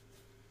masks.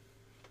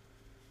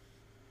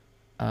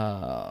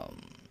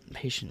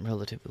 Patient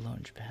relatively low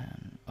in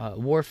Japan.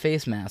 Wore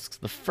face masks.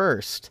 The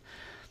first,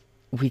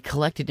 we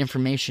collected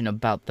information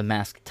about the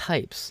mask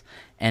types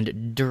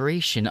and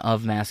duration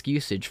of mask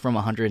usage from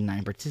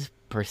 109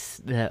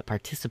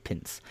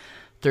 participants.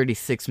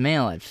 36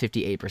 male at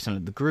 58%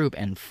 of the group,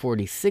 and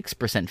 46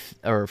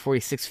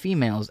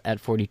 females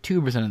at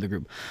 42% of the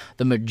group.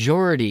 The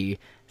majority,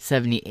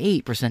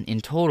 78% in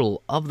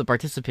total, of the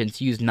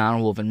participants used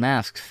non-woven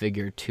masks,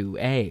 figure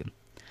 2A.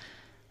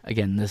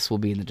 Again, this will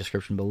be in the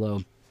description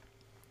below.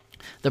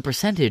 The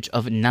percentage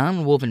of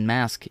non-woven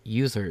mask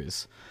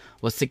users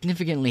was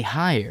significantly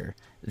higher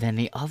than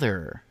the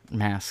other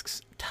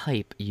masks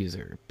type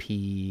user,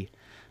 P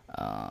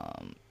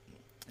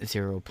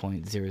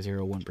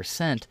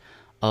 0.001%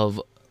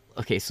 of,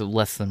 okay, so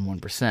less than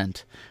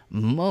 1%.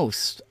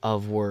 Most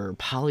of were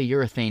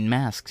polyurethane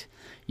mask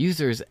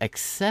users,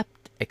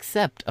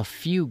 except a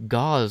few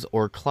gauze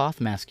or cloth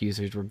mask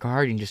users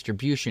regarding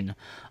distribution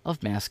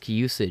of mask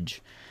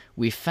usage.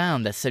 We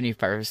found that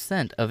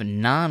 75% of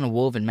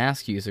non-woven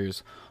mask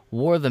users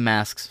wore the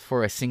masks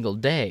for a single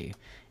day.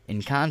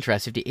 In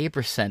contrast,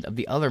 58% of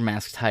the other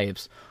mask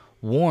types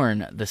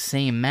worn the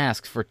same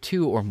masks for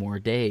 2 or more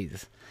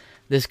days.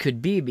 This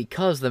could be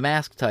because the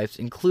mask types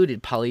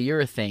included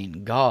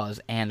polyurethane,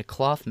 gauze, and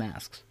cloth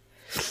masks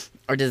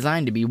are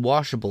designed to be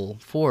washable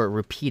for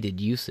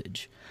repeated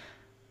usage.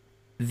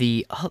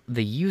 The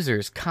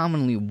users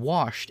commonly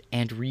washed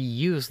and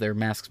reused their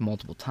masks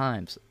multiple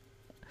times.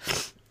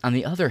 On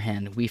the other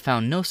hand, we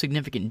found no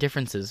significant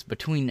differences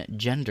between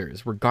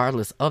genders,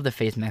 regardless of the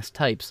face mask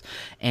types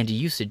and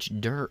usage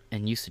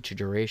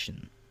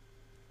duration.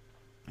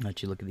 I'll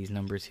let you look at these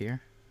numbers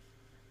here.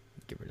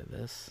 Get rid of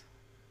this.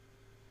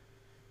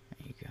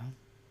 There you go.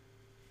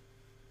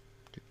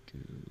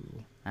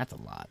 That's a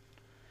lot.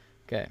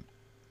 Okay.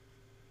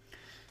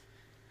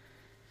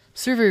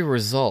 Survey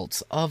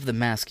results of the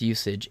mask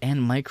usage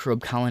and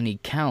microbe colony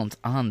count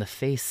on the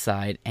face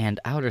side and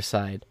outer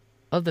side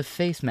of the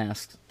face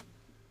masks.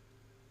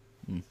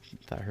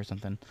 Thought I heard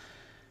something.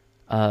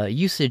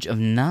 Usage of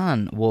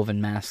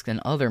non-woven masks and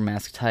other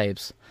mask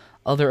types,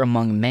 other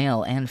among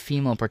male and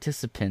female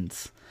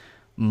participants.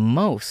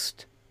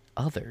 Most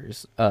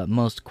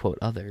quote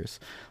others,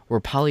 were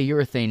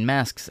polyurethane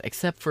masks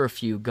except for a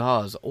few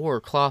gauze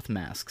or cloth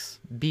masks.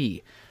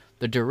 B.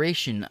 The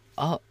duration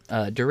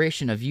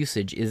of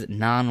usage is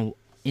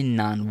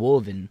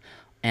non-woven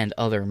and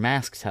other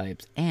mask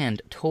types, and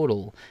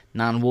total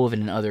non-woven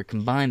and other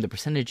combined, the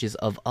percentages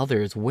of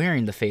others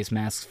wearing the face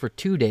masks for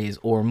 2 days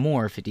or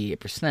more,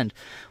 58%,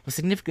 was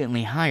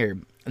significantly higher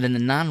than the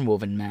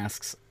non-woven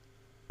mask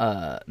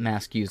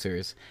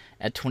users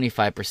at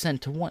 25%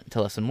 to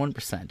less than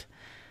 1%.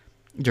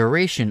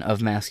 Duration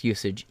of mask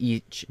usage,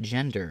 each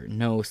gender,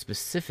 no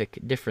specific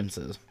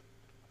differences.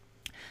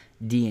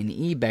 D and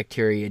E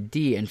bacteria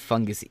D and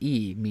fungus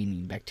E,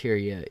 meaning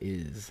bacteria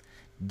is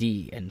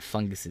D and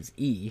fungus is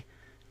E,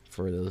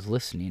 for those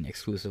listening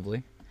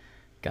exclusively.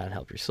 God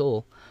help your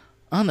soul.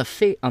 On the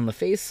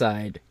face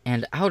side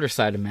and outer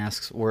side of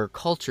masks were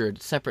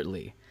cultured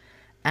separately.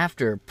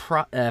 After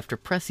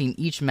pressing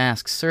each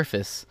mask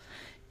surface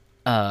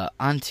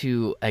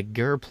onto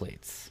agar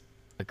plates,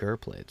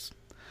 microbial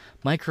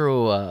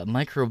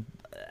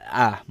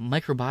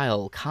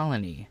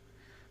colony,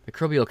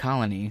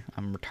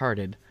 I'm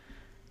retarded,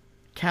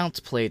 counts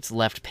plates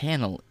left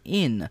panel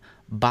in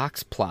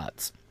box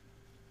plots.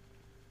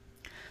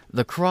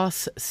 The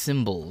cross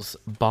symbols,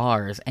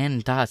 bars,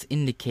 and dots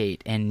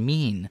indicate and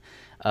mean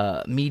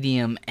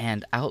medium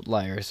and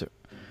outliers,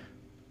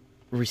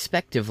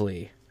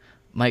 respectively.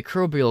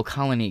 Microbial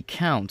colony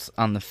counts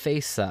on the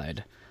face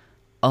side,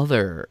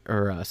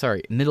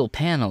 middle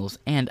panels,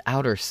 and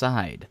outer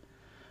side,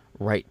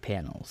 right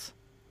panels,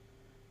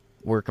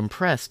 were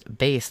compressed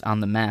based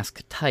on the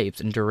mask types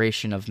and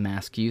duration of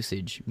mask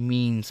usage,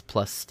 means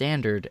plus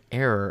standard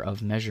error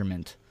of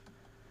measurement,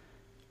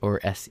 or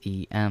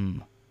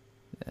SEM.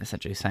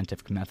 Essentially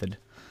scientific method.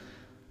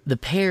 The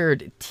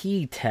paired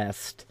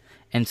t-test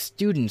and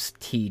student's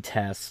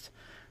t-test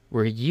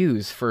were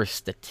used for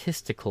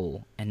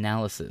statistical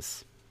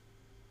analysis.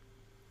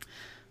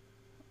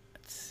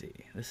 Let's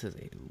see. This is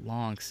a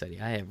long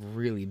study. I have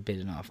really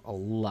bitten off a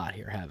lot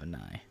here, haven't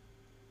I?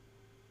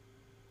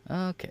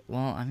 Okay,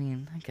 well, I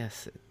mean, I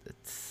guess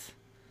it's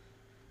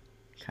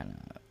kind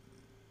of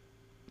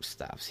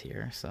stops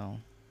here, so,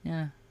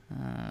 yeah.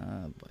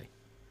 Boy.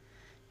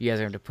 You guys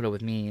are going to put up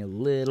with me a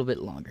little bit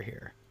longer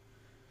here.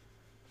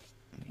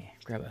 Let me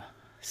grab a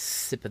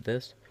sip of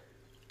this.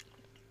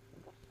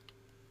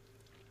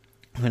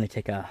 I'm going to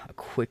take a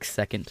quick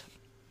second,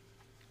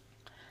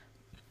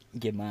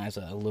 give my eyes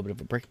a little bit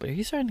of a break, but are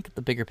you starting to get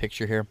the bigger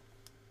picture here?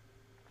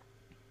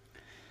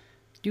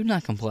 Do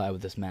not comply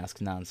with this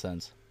mask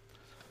nonsense.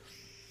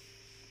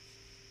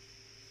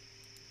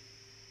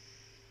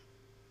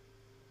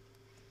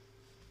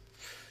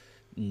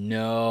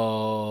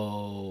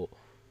 No.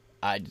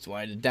 I just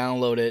wanted to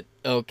download it.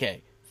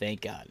 Okay,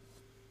 thank God.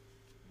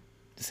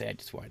 Say I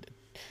just wanted to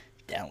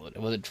download it.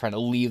 I wasn't trying to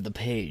leave the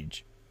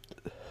page.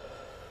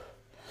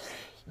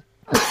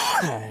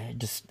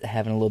 Just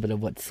having a little bit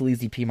of what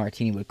Sleazy P.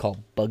 Martini would call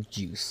bug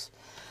juice.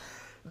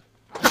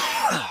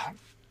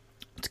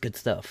 It's good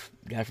stuff.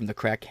 Guy from the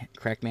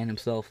crack man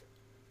himself.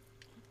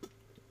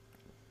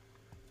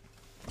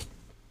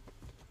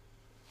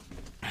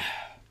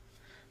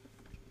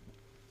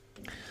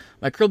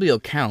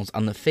 Microbial counts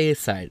on the face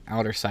side,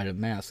 outer side of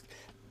mask.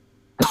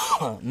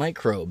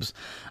 Microbes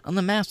on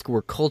the mask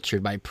were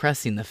cultured by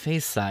pressing the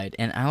face side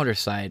and outer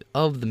side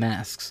of the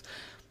masks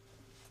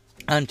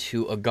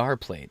onto agar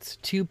plates,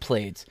 2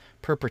 plates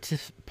per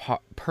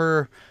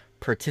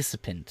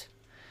participant.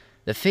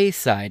 The face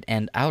side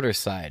and outer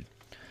side.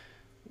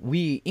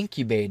 We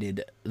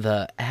incubated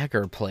the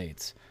agar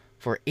plates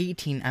for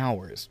 18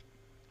 hours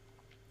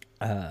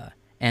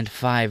and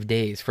 5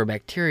 days for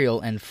bacterial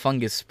and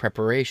fungus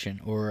preparation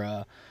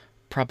or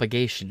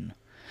propagation,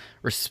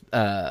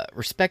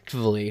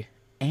 respectively,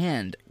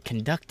 and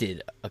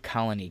conducted a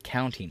colony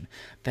counting.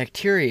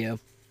 Bacteria.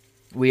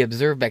 We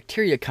observed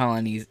bacteria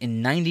colonies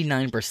in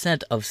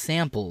 99% of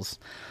samples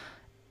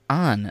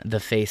on the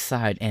face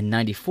side and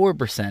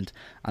 94%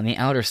 on the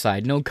outer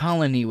side. No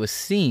colony was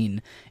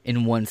seen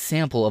in 1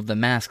 sample of the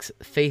mask's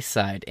face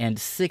side and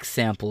 6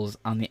 samples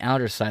on the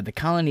outer side. The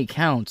colony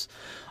counts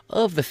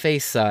of the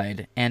face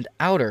side and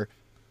outer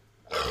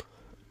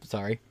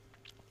side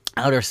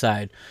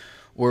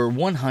were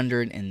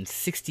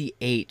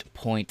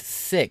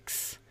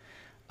 168.6,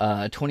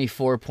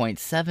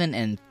 24.7,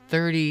 and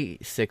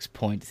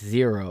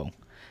 36.0,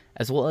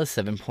 as well as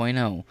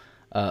 7.0.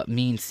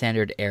 Mean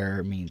standard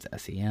error means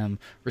SEM,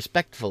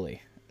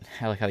 respectfully.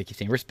 I like how they keep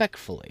saying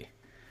respectfully.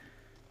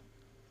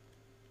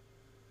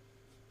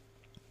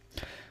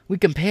 We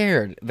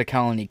compared the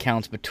colony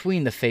counts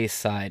between the face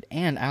side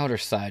and outer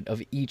side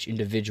of each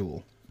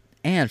individual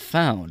and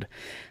found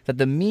that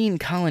the mean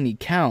colony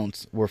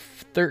counts were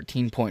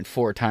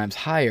 13.4 times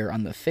higher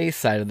on the face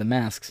side of the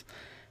masks.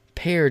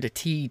 Paired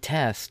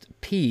t-test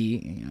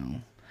P,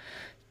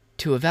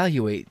 to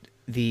evaluate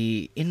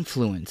the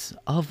influence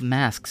of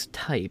masks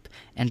type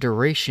and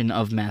duration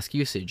of mask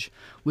usage.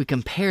 We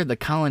compared the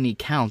colony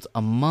counts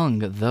among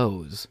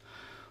those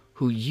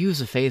who use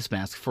a face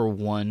mask for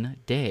 1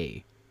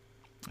 day,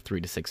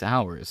 3 to 6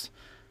 hours,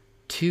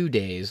 2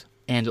 days,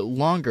 and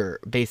longer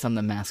based on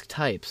the mask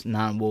types,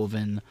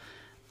 non-woven,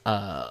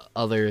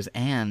 others,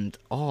 and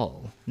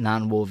all,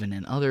 non-woven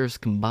and others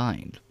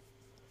combined.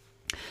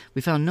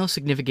 We found no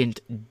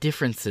significant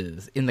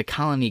differences in the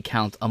colony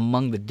count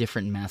among the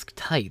different mask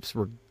types,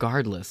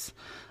 regardless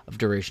of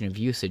duration of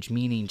usage,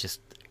 meaning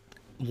just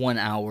 1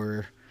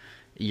 hour,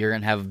 you're going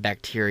to have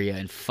bacteria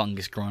and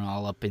fungus growing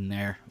all up in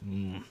there,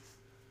 in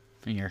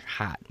your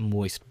hot,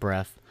 moist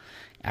breath,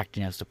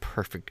 acting as the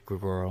perfect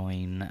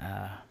growing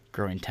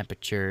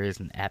temperatures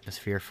and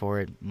atmosphere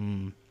for it.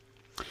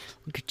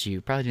 Look at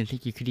you. Probably didn't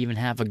think you could even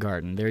have a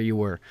garden. There you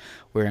were,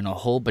 wearing a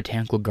whole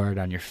botanical garden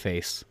on your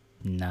face.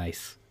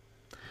 Nice.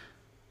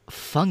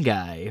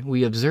 Fungi.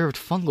 We observed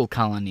fungal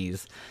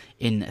colonies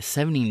in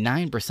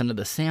 79% of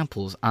the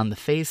samples on the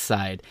face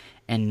side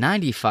and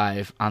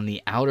 95% on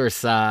the outer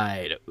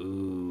side.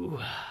 Ooh.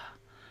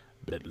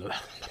 Blah, blah, blah.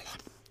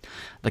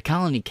 The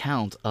colony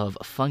count of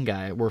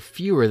fungi were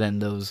fewer than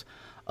those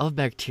of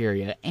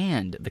bacteria,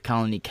 and the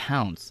colony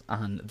counts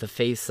on the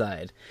face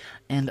side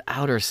and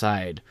outer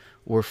side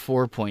were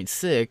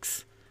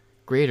 4.6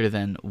 greater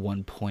than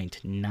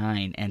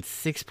 1.9 and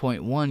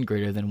 6.1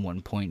 greater than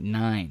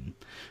 1.9,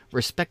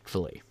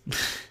 respectively.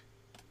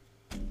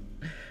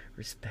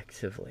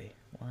 Respectively.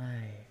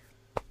 Why?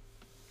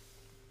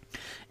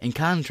 In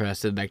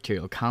contrast to the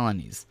bacterial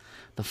colonies,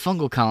 the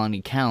fungal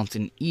colony counts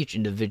in each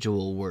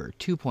individual were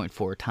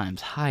 2.4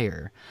 times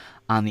higher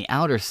on the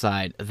outer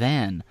side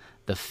than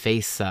the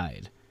face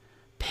side.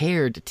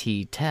 Paired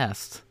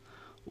t-test.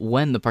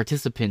 When the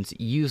participants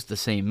used the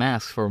same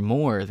mask for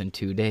more than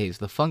 2 days,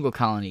 the fungal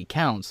colony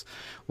counts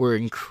were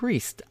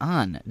increased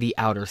on the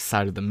outer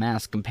side of the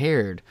mask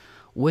compared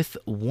with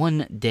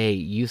 1 day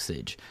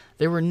usage.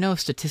 There were no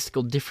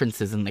statistical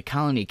differences in the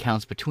colony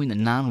counts between the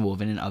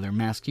non-woven and other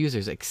mask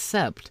users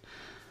except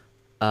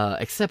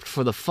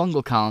for the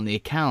fungal colony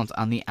counts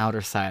on the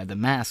outer side of the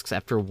masks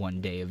after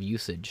 1 day of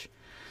usage.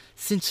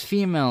 Since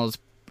females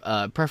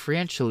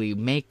preferentially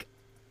make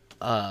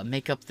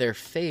up their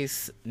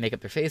faces,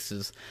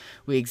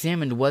 we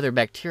examined whether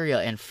bacteria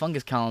and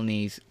fungus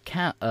colonies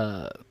counts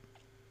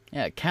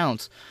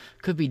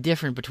could be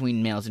different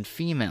between males and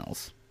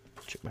females.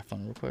 Check my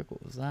phone real quick.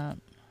 What was that?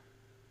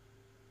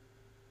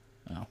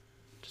 Oh,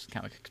 just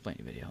kind of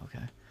explaining video.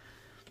 Okay.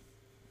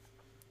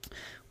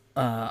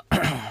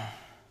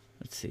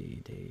 Let's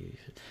see, Dave.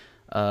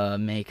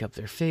 make up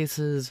their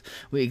faces.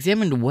 We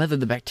examined whether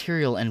the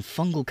bacterial and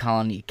fungal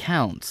colony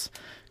counts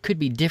could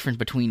be different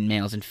between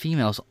males and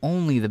females.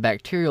 Only the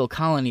bacterial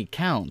colony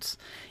counts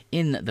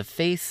in the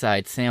face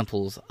side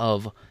samples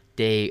of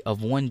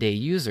 1 day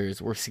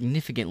users were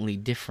significantly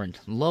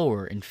different,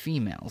 lower in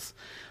females.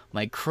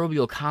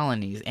 Microbial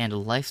colonies and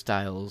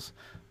lifestyles,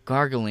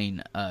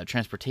 gargling,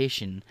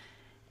 transportation,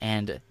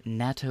 and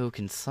natto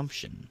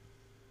consumption.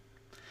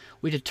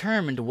 We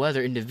determined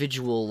whether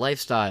individual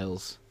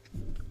lifestyles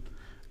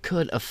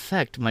could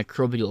affect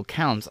microbial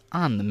counts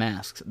on the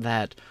masks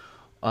that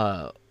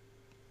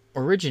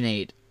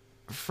originate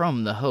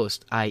from the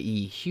host,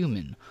 i.e.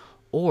 human,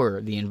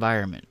 or the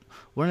environment.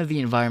 One of the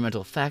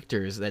environmental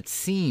factors that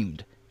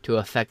seemed to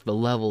affect the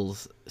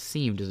levels,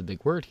 seemed is a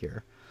big word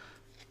here,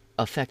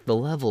 affect the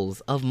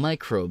levels of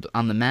microbes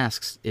on the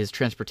masks is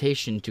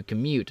transportation to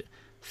commute,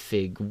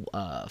 Fig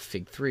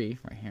 3,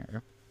 right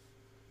here.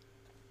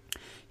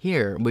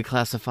 Here, we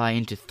classify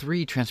into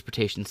 3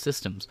 transportation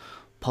systems: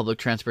 public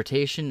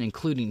transportation,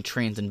 including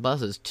trains and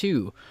buses;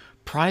 2,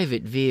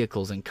 private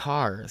vehicles and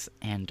cars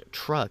and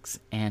trucks;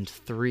 and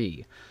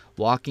 3,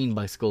 walking,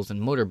 bicycles,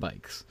 and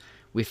motorbikes.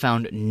 We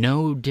found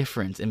no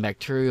difference in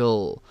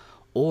bacterial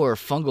or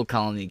fungal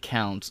colony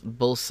counts,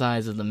 both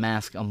sides of the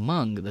mask,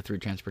 among the 3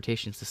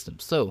 transportation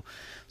systems.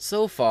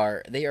 So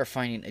far, they are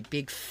finding a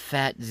big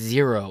fat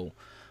 0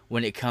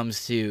 when it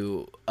comes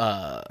to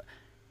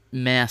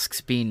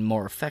masks being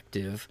more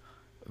effective,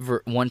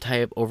 one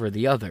type over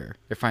the other.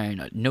 They're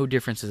finding no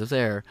differences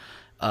there,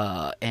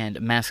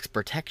 and masks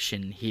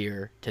protection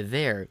here to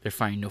there, they're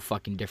finding no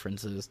fucking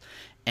differences.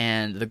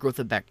 And the growth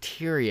of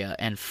bacteria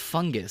and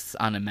fungus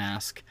on a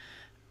mask,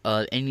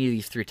 any of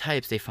these 3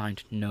 types, they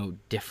find no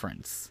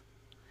difference.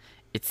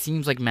 It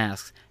seems like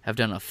masks have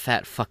done a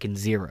fat fucking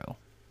 0.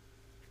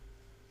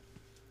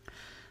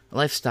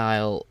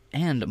 Lifestyle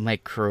and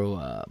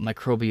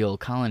microbial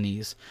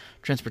colonies,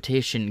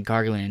 transportation,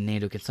 gargling, and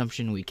natto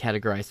consumption. We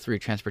categorize 3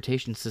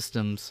 transportation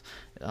systems.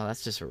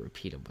 That's just a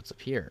repeat of what's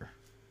up here.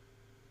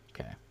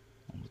 Okay,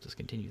 we'll just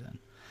continue then.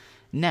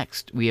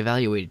 Next, we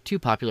evaluated 2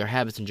 popular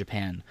habits in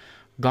Japan: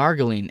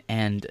 gargling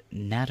and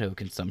natto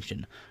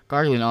consumption.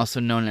 Gargling, also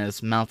known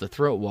as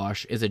mouth-to-throat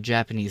wash, is a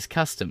Japanese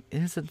custom.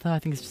 Is it though? I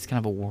think it's just kind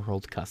of a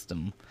world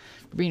custom.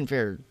 For being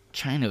fair,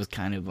 China was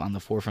kind of on the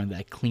forefront of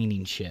that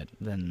cleaning shit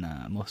than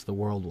most of the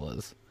world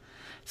was.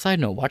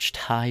 Side note, watch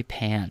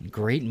Taipan.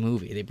 Great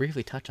movie. They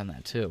briefly touch on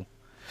that too.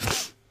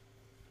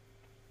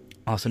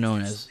 Also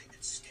known as...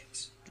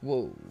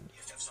 Whoa.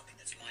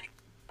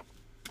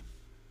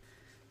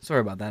 Sorry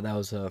about that. That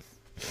was a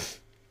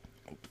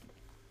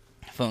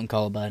phone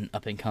call about an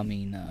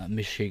up-and-coming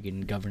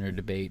Michigan governor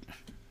debate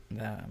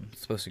that I'm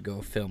supposed to go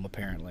film,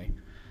 apparently.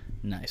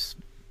 Nice.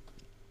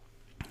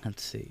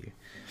 Let's see.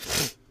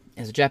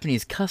 Is a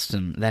Japanese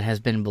custom that has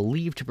been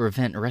believed to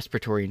prevent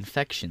respiratory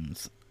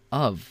infections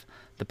of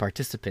the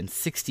participants.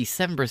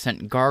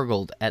 67%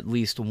 gargled at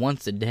least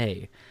once a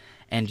day,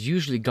 and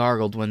usually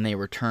gargled when they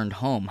returned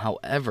home.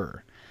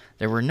 However,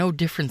 there were no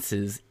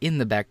differences in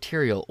the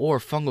bacterial or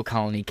fungal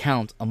colony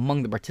count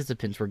among the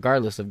participants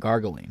regardless of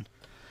gargling.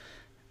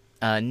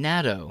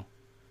 Natto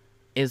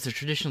is a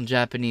traditional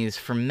Japanese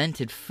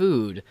fermented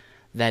food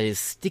that is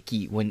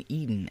sticky when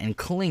eaten and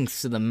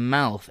clings to the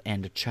mouth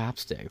and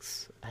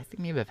chopsticks. I think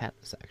maybe I've had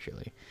this,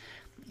 actually.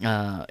 In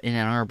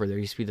Ann Arbor, there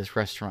used to be this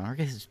restaurant, or I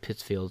guess it's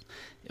Pittsfield.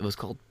 It was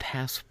called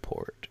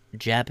Passport,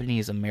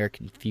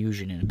 Japanese-American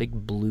Fusion, in a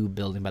big blue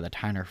building by the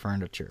Tyner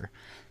Furniture.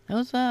 That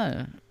was,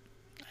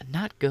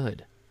 not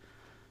good.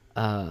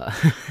 Natto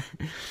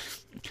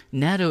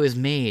is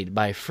made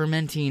by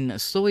fermenting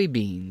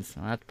soybeans.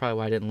 Well, that's probably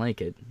why I didn't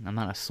like it. I'm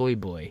not a soy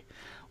boy.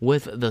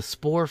 With the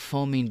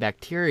spore-foaming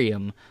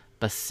bacterium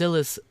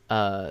Bacillus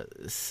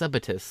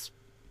subtilis,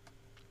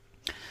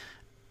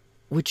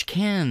 which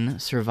can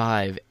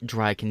survive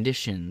dry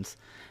conditions.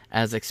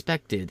 As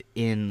expected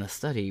in the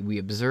study, we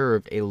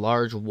observed a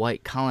large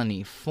white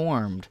colony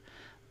formed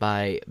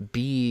by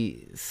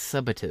B.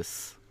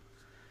 subtilis.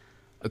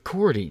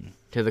 According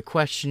to the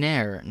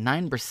questionnaire,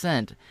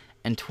 9%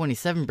 and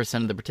 27%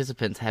 of the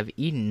participants have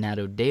eaten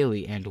natto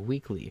daily and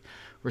weekly,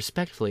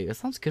 respectively. That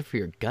sounds good for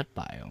your gut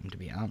biome, to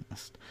be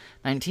honest.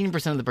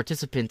 19% of the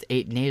participants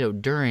ate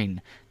natto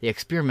during the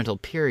experimental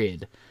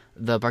period.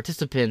 The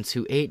participants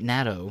who ate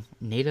natto,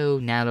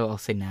 I'll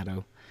say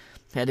natto,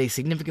 had a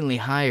significantly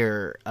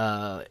higher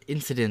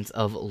incidence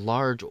of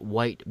large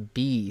white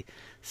B.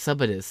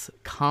 subtilis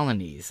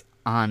colonies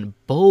on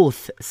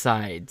both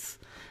sides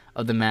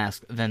of the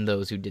mask than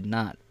those who did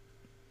not.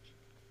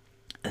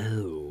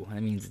 Oh,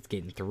 that means it's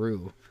getting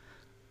through.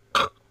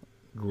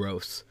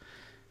 Gross.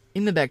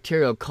 In the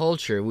bacterial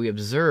culture, we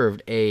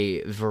observed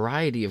a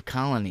variety of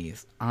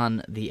colonies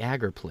on the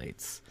agar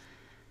plates.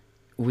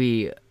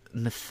 We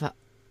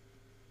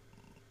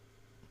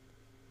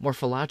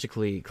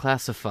morphologically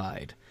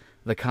classified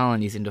the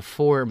colonies into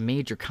 4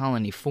 major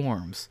colony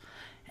forms,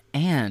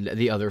 and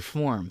the other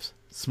forms: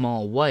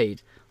 small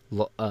white,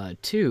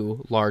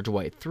 2, large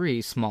white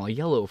 3, small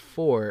yellow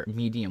 4,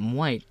 medium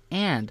white,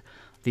 and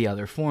the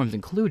other forms,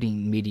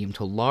 including medium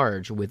to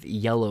large with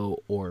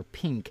yellow or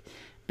pink,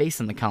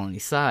 based on the colony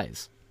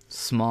size.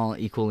 Small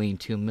equaling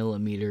 2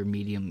 millimeter,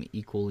 medium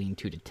equaling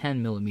 2 to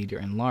 10 millimeter,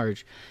 and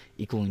large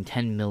equaling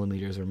 10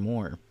 millimeters or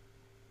more.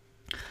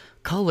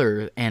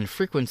 Color and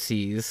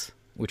frequencies,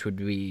 which would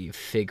be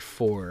Fig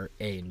 4,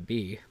 A and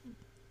B.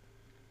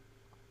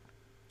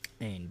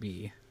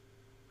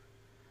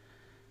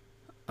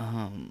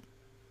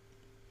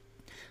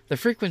 The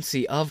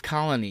frequency of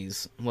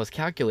colonies was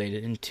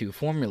calculated in two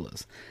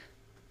formulas.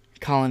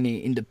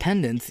 Colony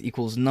independence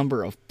equals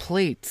number of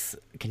plates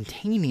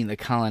containing the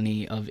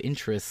colony of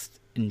interest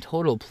in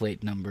total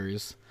plate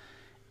numbers,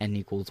 n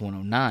equals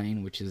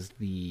 109, which is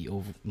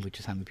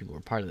how many people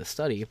were part of the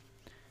study.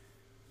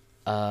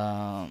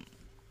 And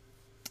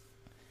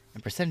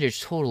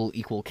percentage total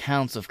equal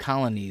counts of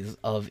colonies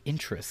of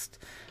interest.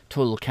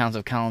 Total counts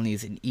of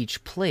colonies in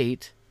each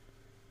plate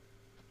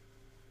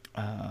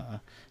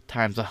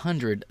times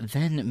 100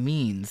 then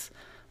means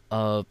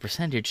of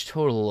percentage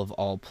total of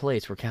all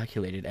plates were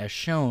calculated as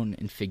shown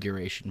in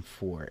figuration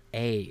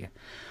 4A.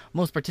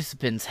 Most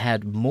participants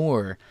had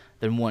more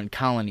than one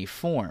colony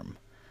form.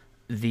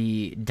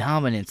 The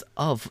dominance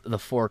of the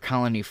 4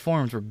 colony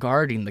forms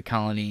regarding the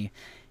colony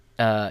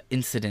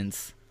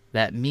incidence,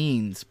 that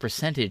means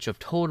percentage of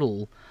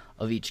total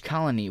of each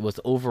colony, was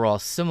overall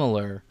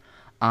similar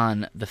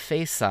on the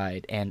face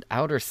side and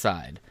outer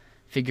side.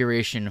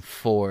 Figuration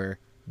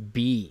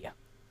 4B.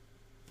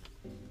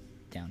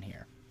 Down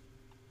here.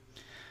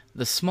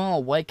 The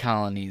small white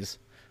colonies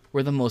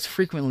were the most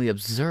frequently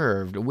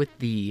observed, with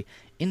the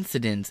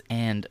incidence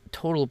and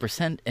total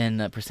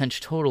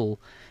percentage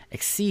total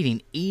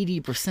exceeding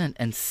 80%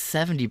 and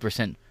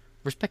 70%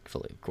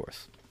 respectively, of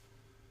course.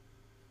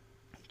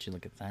 Did you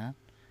look at that?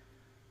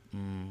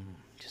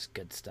 Just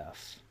good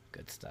stuff.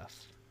 Good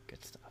stuff.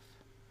 Good stuff.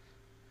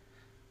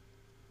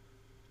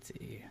 Let's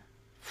see.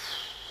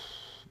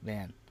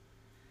 Man.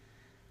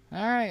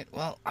 Alright,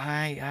 well,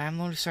 I'm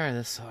going to start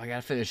this, so I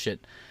gotta finish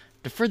it.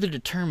 To further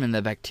determine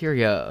the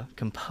bacteria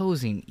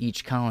composing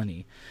each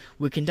colony,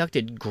 we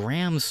conducted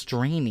gram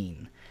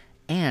straining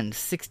and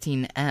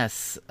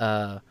 16S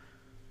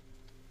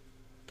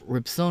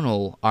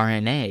ribosome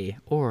RNA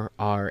or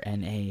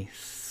RNA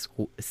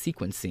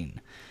sequencing.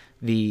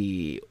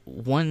 The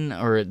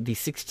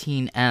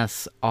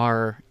 16S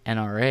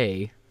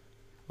RNA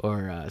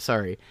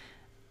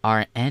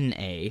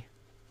RNA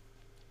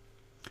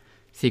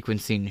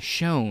sequencing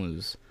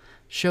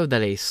showed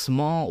that a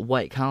small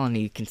white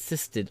colony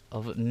consisted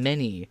of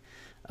many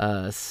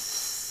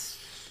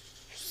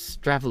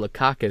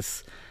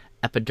Staphylococcus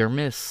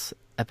epidermis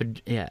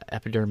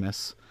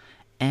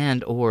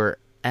and or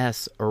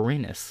S.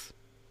 aureus.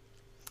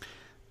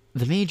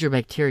 The major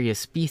bacteria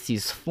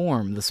species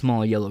form the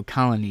small yellow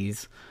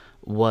colonies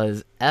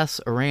was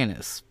S.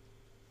 aureus.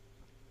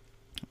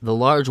 The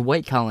large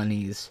white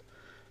colonies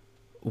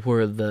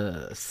were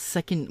the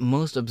second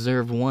most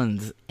observed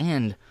ones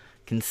and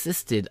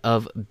consisted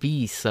of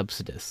B.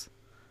 subsidis,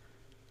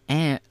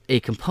 and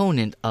a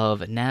component of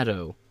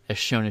natto, as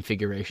shown in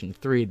figuration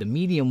 3. The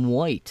medium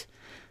white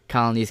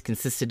colonies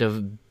consisted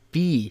of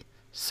B.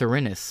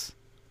 serenus,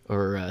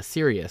 or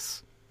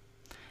Sirius,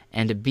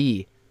 and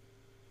B.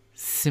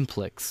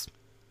 simplex,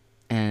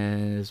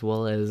 as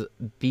well as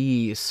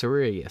B.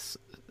 Sirius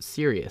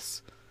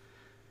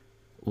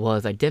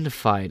was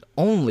identified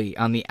only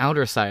on the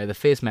outer side of the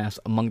face mask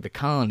among the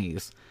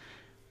colonies.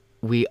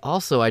 We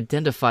also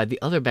identified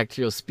the other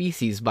bacterial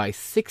species by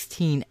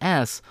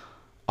 16S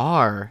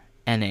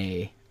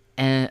RNA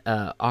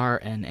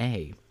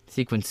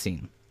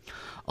sequencing.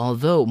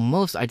 Although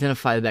most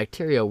identified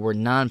bacteria were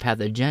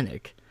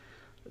non-pathogenic,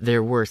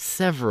 there were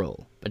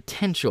several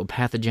potential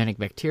pathogenic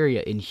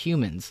bacteria in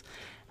humans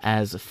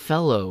as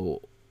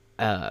follow: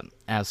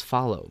 S.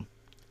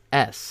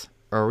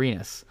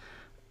 aureus,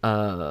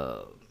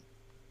 a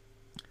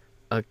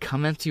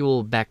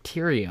commensal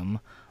bacterium,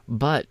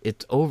 but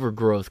its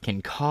overgrowth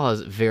can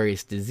cause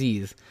various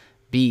disease.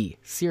 B.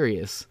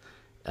 Sirius,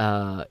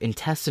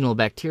 intestinal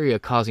bacteria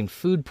causing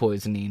food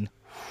poisoning,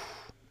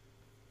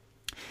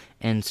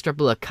 and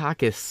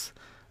Streptococcus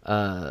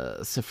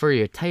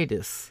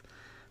cephalotitis,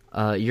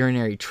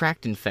 urinary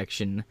tract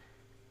infection,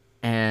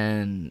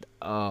 and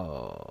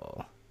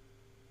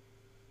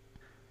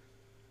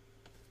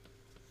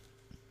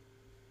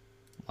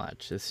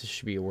watch, this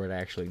should be a word I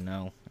actually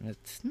know, and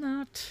it's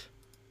not.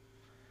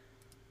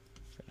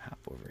 Gonna hop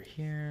over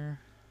here.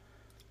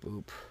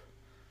 Boop.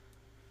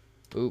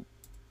 Boop.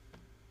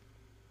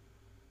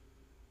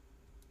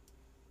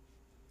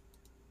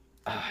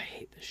 Oh, I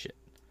hate this shit.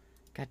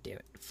 God damn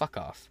it. Fuck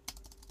off.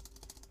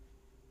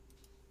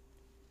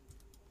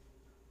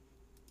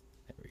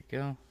 There we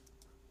go.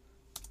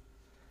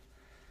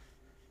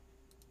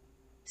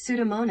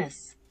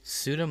 Pseudomonas.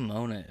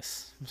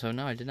 Pseudomonas. So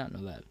no, I did not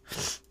know that.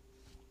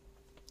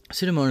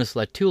 Pseudomonas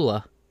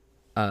latula,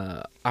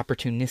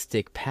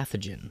 opportunistic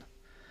pathogen.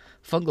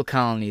 Fungal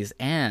colonies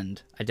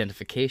and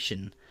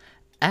identification.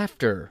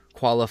 After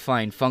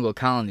qualifying fungal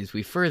colonies,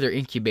 we further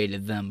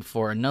incubated them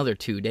for another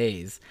 2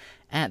 days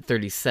at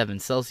 37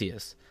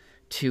 Celsius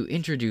to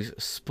introduce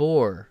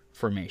spore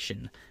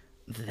formation.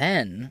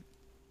 Then,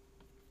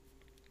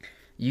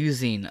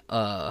 using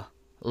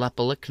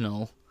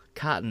lapolicnol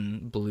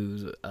cotton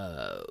blue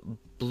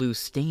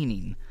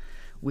staining,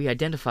 we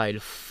identified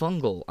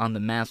fungal on the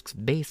masks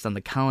based on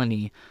the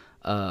colony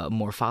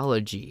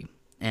morphology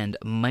and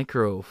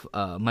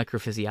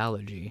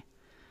microphysiology,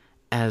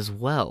 as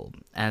well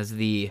as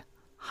the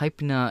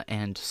hypna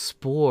and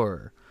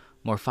spore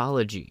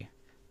morphology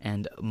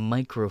and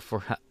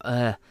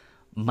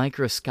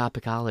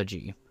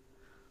microscopicology.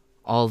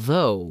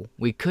 Although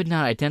we could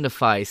not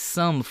identify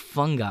some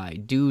fungi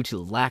due to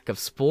lack of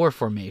spore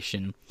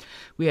formation,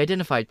 we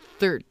identified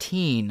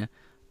 13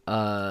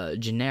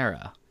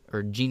 genera,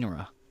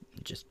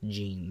 just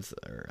genes,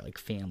 or like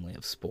family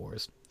of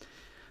spores.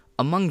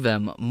 Among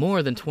them,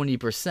 more than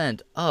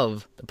 20%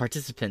 of the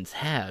participants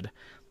had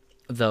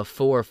the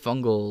 4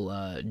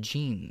 fungal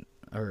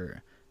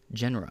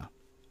genera,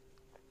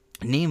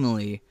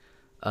 namely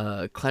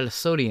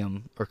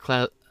Cladisodium or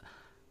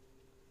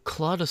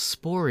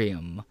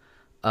Claudosporium,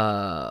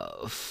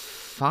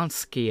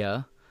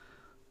 Fonschia,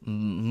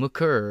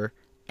 Mucur,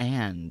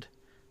 and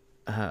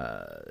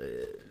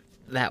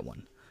that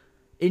one.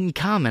 In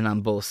common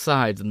on both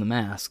sides of the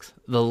masks,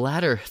 the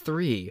latter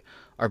 3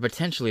 are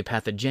potentially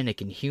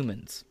pathogenic in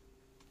humans.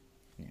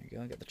 There you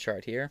go, I got the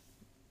chart here.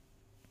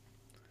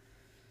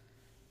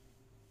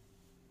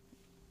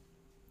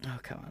 Oh,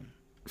 come on.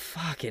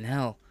 Fucking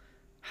hell.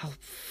 I'm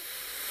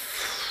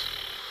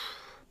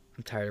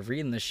tired of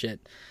reading this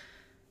shit.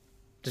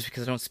 Just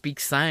because I don't speak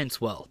science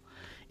well.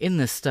 In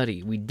this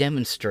study, we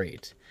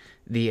demonstrate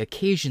the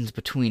occasions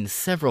between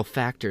several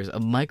factors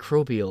of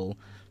microbial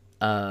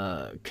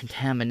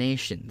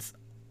contaminations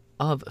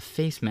of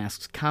face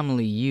masks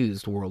commonly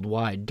used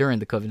worldwide during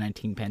the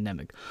COVID-19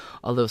 pandemic.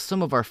 Although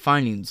some of our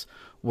findings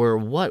were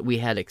what we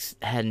had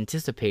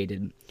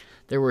anticipated,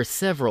 there were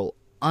several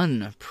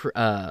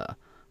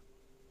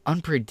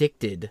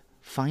unpredicted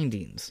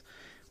findings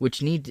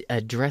which need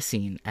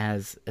addressing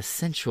as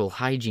essential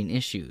hygiene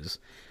issues.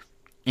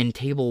 In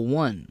Table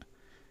 1,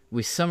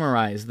 we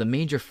summarized the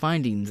major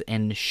findings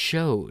and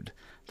showed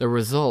the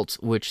results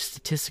which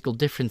statistical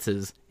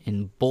differences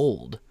in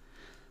bold.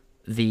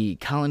 The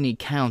colony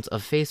counts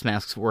of face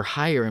masks were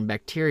higher in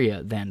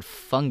bacteria than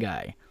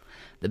fungi.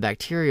 The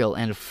bacterial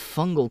and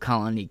fungal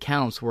colony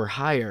counts were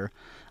higher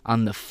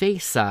on the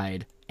face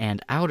side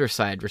and outer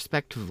side,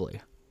 respectively.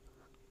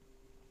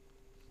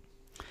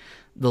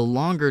 The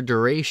longer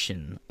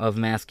duration of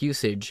mask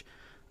usage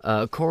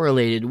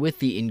correlated with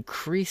the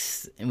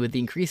increases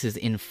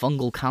in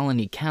fungal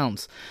colony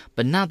counts,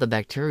 but not the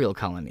bacterial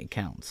colony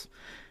counts.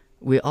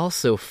 We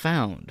also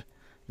found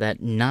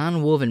that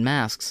non-woven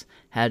masks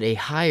had a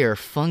higher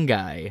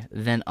fungi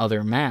than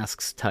other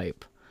masks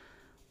type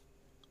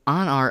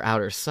on the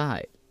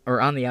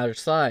outer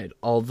side,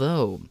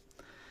 although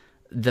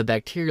the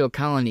bacterial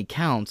colony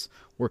counts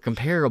were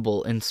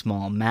comparable in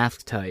small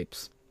mask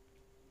types.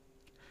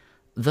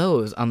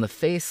 Those on the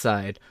face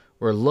side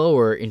were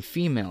lower in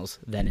females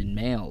than in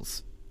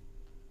males.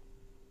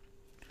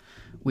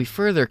 We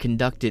further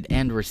conducted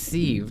and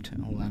received...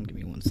 Hold on, give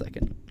me 1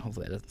 second.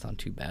 Hopefully that doesn't sound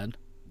too bad.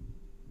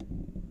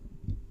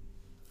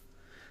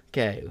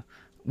 Okay.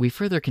 We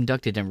further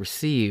conducted and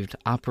received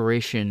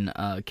Operation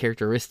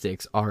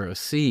Characteristics,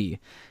 ROC,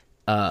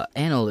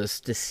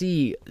 analysts to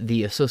see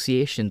the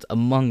associations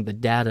among the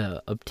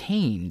data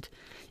obtained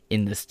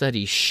in the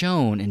study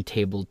shown in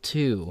Table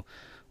 2,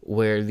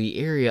 where the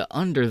area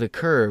under the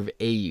curve,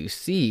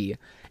 AUC,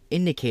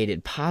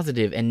 indicated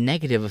positive and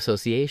negative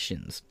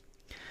associations.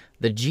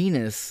 The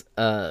genus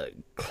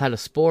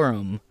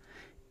Cladosporum,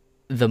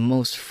 the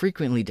most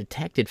frequently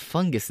detected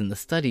fungus in the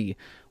study,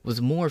 was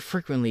more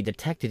frequently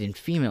detected in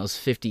females,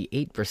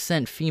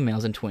 58%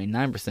 females and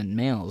 29%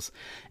 males.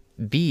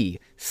 B.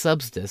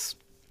 substis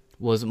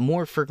was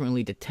more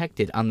frequently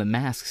detected on the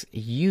masks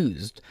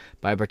used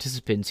by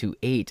participants who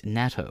ate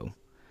natto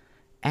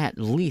at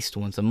least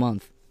once a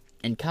month.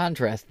 In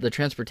contrast, the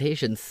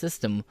transportation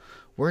system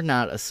were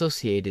not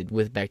associated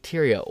with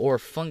bacteria or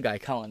fungi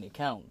colony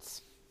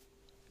counts.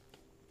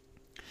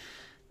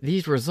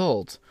 These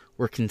results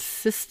were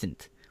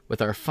consistent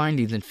with our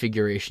findings in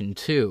Figuration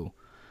 2,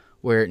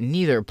 where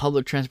neither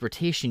public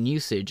transportation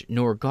usage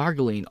nor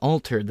gargling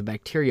altered the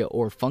bacteria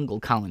or fungal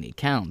colony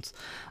counts.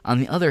 On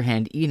the other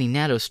hand, eating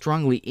natto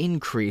strongly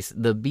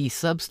increased the B.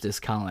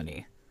 substis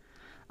colony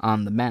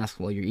on the mask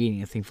while you're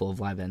eating a thing full of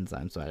live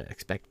enzymes, so I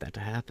expect that to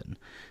happen.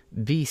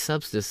 B.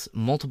 substis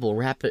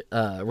multiplies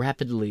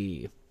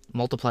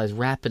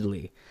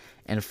rapidly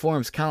and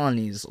forms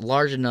colonies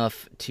large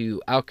enough to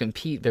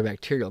outcompete their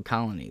bacterial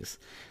colonies.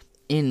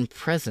 In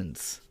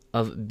presence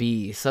of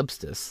B.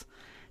 substis,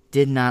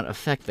 did not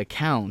affect the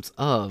counts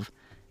of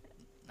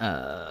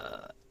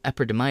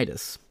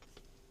epidermitis,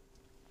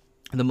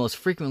 the most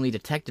frequently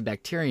detected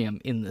bacterium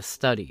in the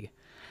study,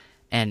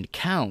 and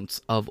counts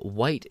of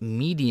white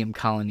medium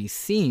colonies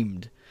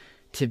seemed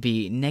to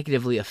be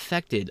negatively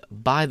affected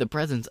by the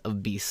presence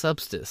of B.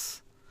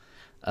 substis,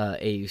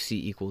 AUC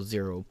equals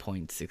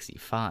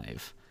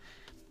 0.65.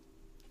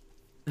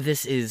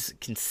 This is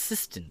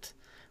consistent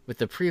with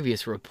the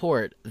previous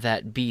report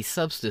that B.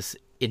 substis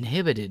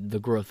inhibited the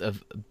growth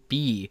of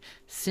B.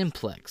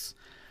 simplex,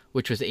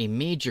 which was a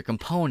major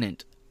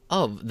component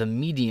of the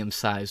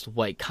medium-sized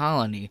white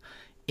colony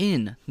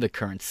in the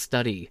current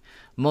study.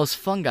 Most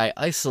fungi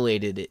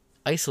isolated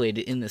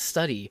in the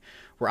study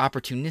were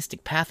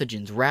opportunistic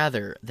pathogens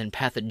rather than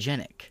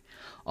pathogenic,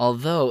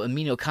 although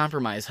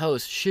immunocompromised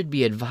hosts should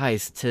be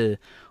advised to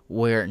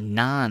wear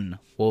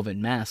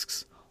non-woven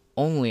masks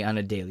only on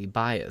a daily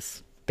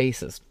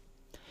basis.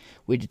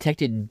 We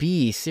detected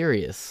B.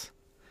 cereus,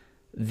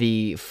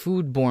 the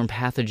foodborne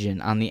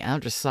pathogen, on the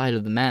outer side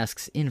of the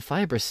masks in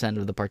 5%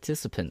 of the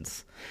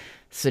participants,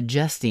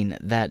 suggesting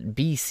that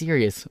B.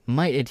 cereus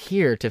might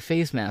adhere to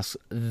face masks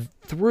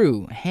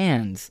through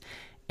hands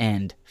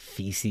and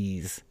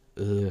feces.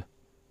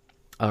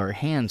 Or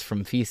hands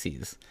from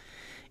feces.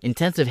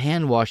 Intensive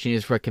hand washing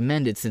is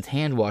recommended since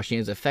hand washing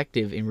is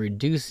effective in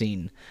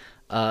reducing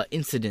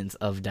incidence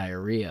of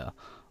diarrhea.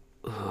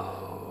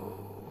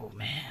 Oh,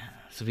 man.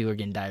 So people are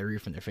getting diarrhea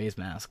from their face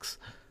masks.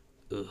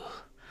 Ugh.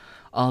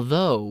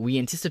 Although we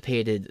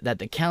anticipated that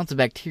the counts of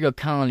bacterial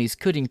colonies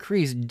could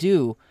increase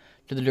due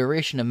to the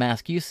duration of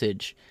mask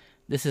usage,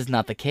 this is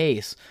not the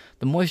case.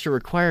 The moisture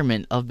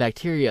requirement of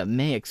bacteria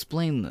may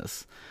explain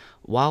this.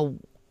 While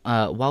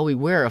we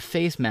wear a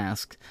face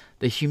mask,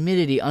 the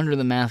humidity under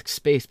the mask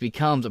space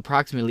becomes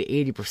approximately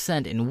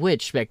 80%, in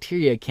which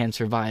bacteria can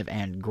survive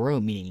and grow,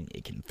 meaning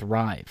it can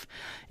thrive.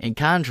 In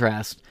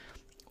contrast,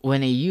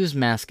 when a used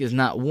mask is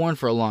not worn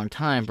for a long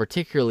time,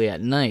 particularly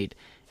at night,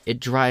 it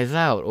dries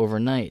out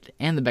overnight,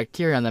 and the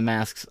bacteria on the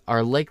masks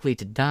are likely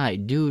to die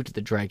due to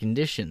the dry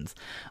conditions.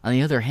 On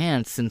the other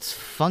hand, since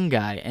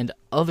fungi and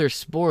other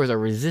spores are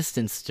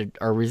resistant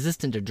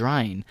to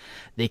drying,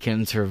 they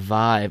can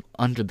survive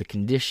under the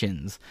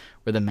conditions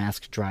where the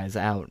mask dries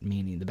out,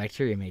 meaning the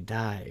bacteria may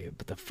die,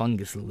 but the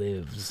fungus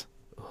lives.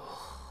 Ugh.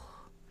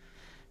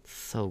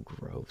 So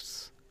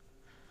gross.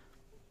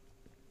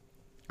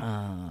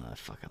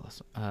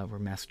 Where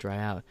masks dry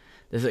out.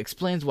 This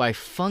explains why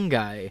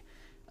fungi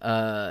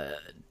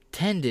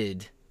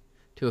tended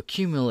to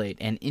accumulate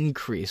and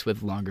increase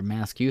with longer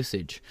mask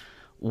usage.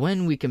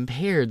 When we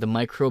compared the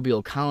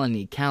microbial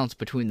colony counts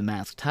between the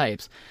mask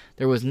types,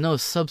 there was no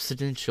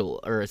substantial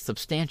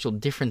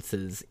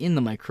differences in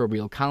the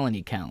microbial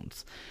colony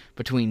counts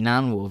between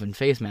non-woven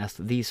face masks.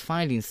 These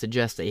findings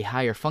suggest a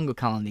higher fungal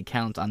colony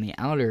count on the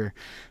outer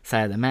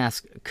side of the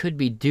mask could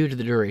be due to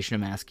the duration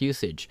of mask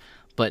usage,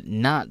 but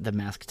not the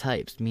mask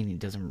types, meaning it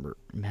doesn't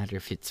matter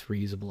if it's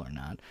reusable or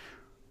not.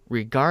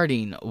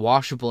 Regarding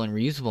washable and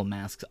reusable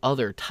masks,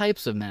 other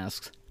types of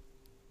masks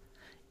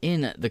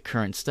in the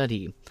current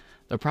study,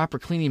 the proper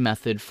cleaning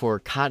method for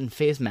cotton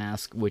face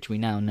mask, which we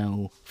now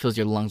know fills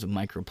your lungs with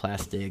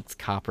microplastics,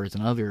 coppers,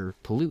 and other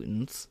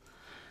pollutants,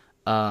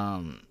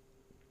 for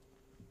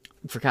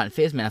cotton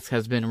face masks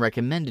has been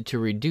recommended to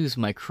reduce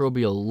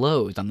microbial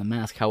loads on the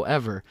mask.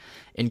 However,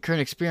 in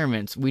current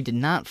experiments, we did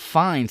not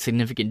find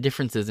significant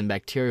differences in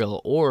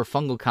bacterial or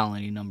fungal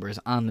colony numbers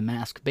on the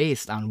mask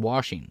based on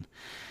washing.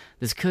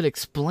 This could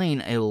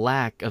explain a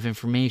lack of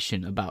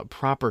information about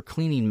proper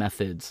cleaning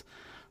methods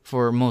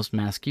for most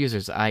mask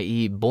users,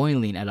 i.e.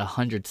 boiling at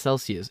 100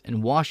 Celsius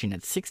and washing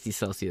at 60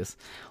 Celsius,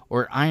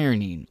 or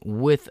ironing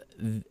with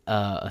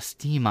a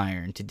steam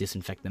iron to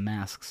disinfect the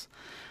masks.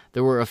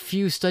 There were a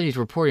few studies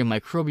reporting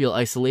microbial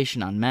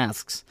isolation on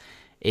masks.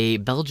 A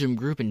Belgian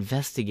group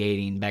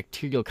investigated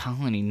bacterial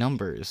colony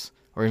numbers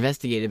on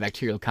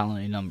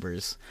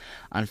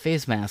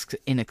face masks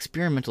in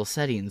experimental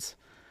settings,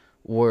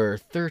 where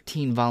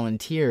 13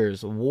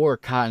 volunteers wore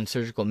cotton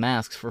surgical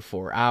masks for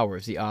 4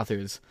 hours. The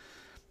authors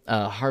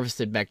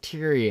harvested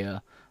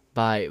bacteria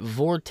by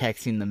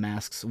vortexing the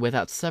masks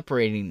without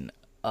separation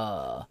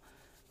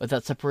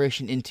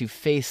into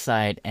face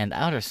side and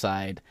outer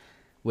side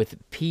with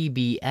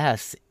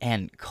PBS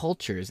and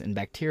cultures and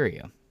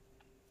bacteria.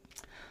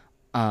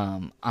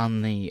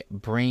 On the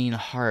brain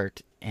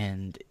heart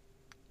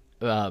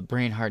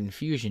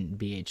infusion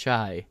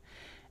BHI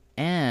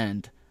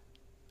and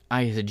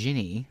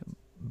isogeny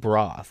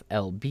broth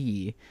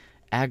LB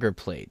agar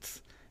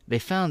plates, they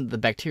found the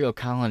bacterial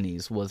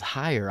colonies was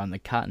higher on the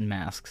cotton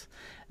masks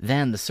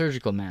than the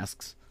surgical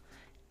masks,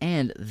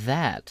 and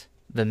that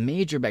the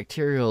major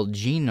bacterial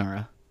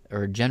genera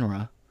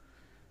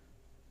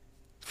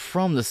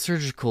from the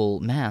surgical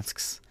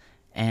masks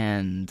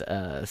and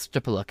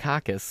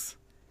Streptococcus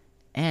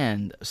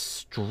and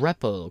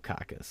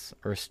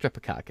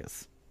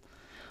Streptococcus.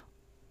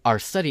 Our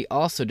study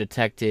also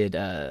detected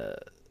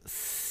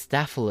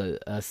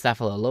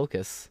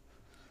Staphylococcus,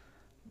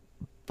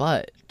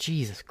 but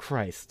Jesus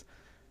Christ,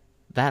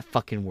 that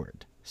fucking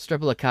word,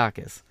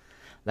 Streptococcus,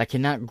 that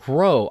cannot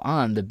grow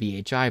on the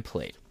BHI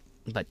plate,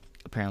 but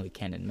apparently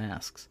can in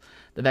masks.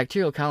 The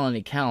bacterial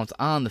colony counts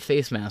on the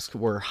face masks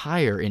were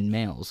higher in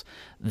males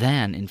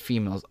than in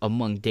females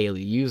among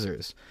daily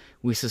users.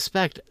 We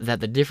suspect that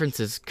the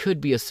differences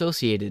could be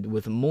associated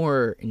with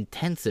more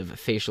intensive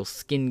facial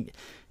skincare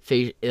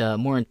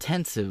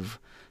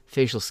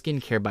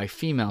by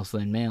females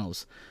than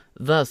males.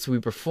 Thus, we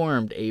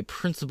performed a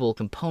principal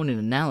component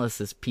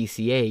analysis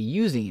PCA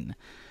using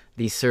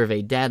the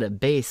survey data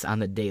based on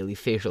the daily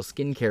facial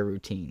skincare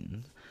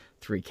routine.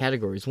 3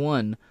 categories.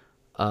 1,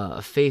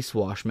 face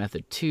wash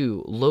method.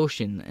 2,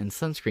 lotion and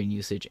sunscreen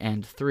usage.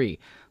 And 3,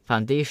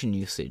 foundation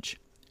usage,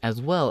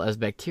 as well as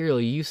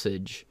bacterial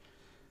usage,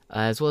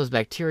 as well as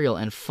bacterial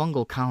and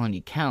fungal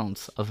colony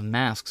counts of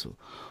masks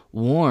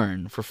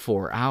worn for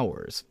 4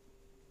 hours.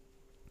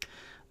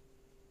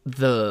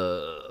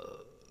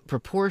 The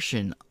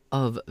proportion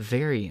of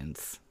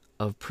variance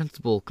of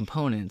principal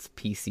components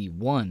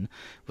PC1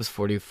 was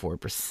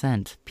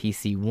 44%.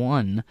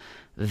 PC1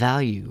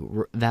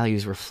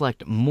 values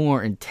reflect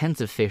more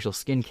intensive facial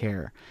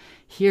skincare.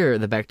 Here,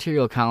 the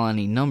bacterial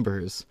colony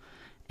numbers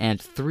and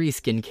 3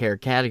 skincare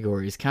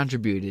categories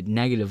contributed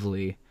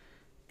negatively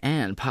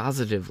and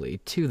positively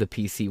to the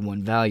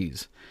PC1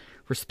 values.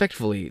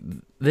 Respectively,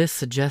 this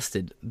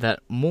suggested that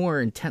more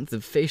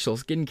intensive facial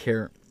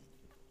skincare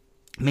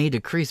may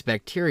decrease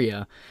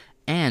bacteria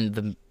and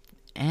the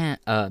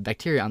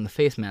bacteria on the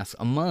face mask.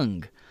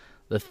 Among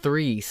the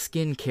 3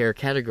 skincare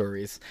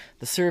categories,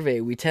 the survey,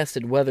 we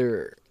tested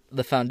whether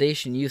the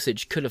foundation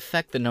usage could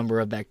affect the number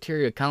of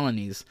bacteria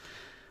colonies.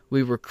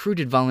 We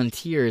recruited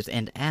volunteers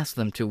and asked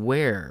them to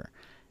wear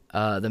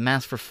the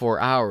mask for 4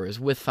 hours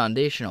with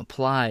foundation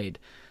applied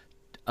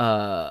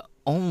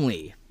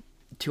only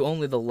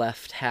the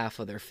left half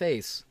of their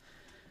face.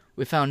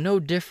 We found no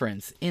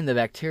difference in the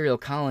bacterial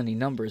colony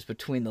numbers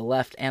between the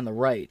left and the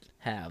right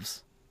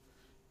halves.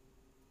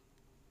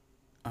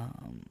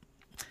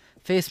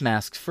 Face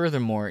masks,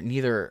 furthermore,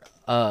 neither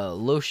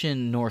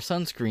lotion nor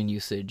sunscreen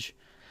usage,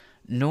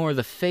 nor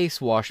the face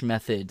wash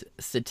method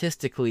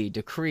statistically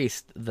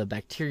decreased the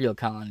bacterial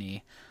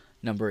colony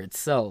number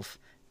itself,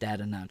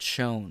 data not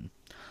shown.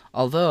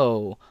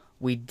 Although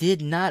we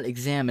did not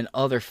examine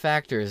other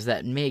factors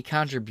that may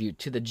contribute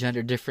to the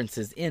gender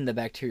differences in the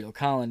bacterial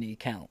colony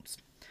counts.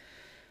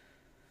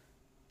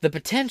 The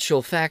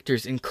potential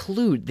factors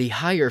include the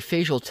higher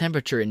facial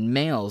temperature in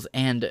males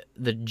and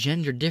the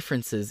gender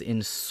differences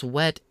in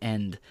sweat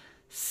and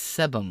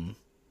sebum.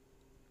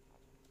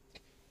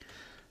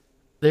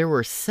 There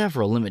were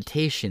several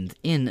limitations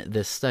in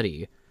this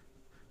study.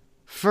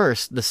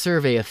 First, the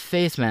survey of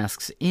face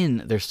masks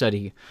in their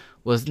study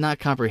was not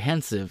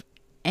comprehensive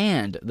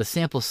and the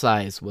sample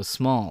size was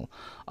small.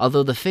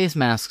 Although the face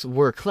masks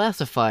were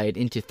classified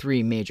into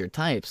 3 major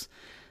types,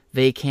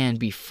 they can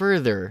be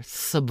further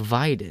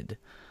subdivided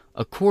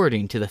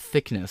according to the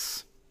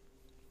thickness,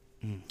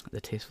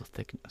 the tasteful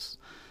thickness,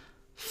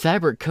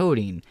 fabric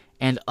coating,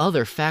 and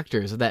other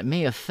factors that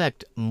may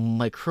affect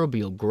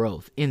microbial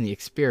growth in the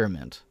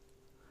experiment.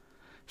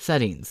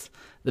 Settings.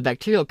 The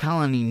bacterial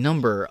colony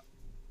number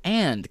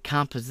and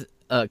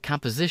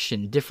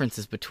composition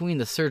differences between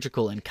the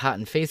surgical and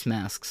cotton face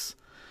masks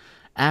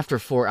after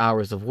 4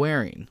 hours of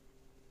wearing.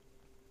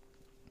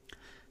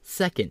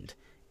 Second,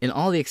 in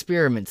all the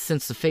experiments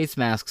since the face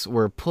masks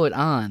were put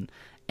on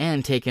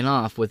and taken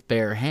off with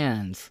bare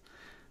hands,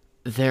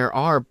 there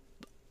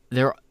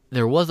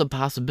was a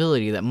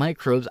possibility that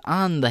microbes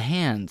on the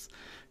hands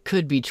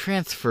could be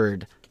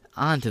transferred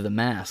onto the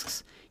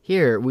masks.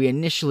 Here, we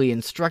initially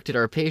instructed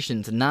our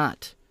patients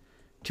not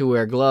to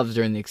wear gloves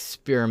during the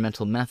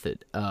experimental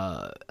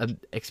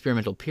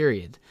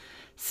period.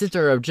 Since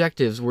our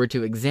objectives were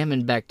to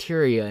examine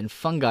bacteria and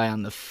fungi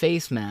on the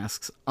face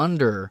masks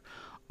under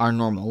our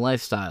normal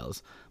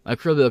lifestyles,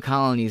 microbial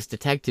colonies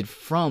detected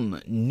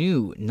from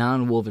new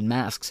non-woven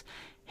masks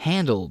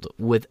handled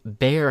with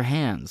bare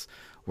hands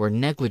were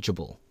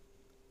negligible.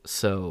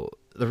 So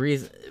the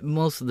reason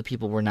most of the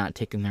people were not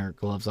taking their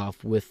gloves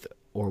off with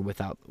or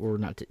without, or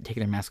not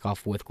taking their mask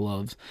off with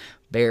gloves,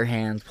 bare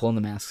hands, pulling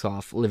the masks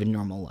off, living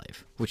normal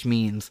life, which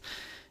means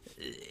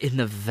in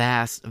the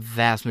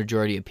vast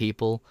majority of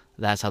people,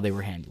 that's how they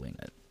were handling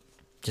it.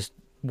 Just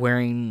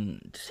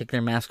taking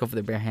their mask off with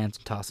their bare hands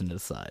and tossing it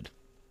aside.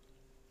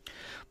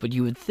 But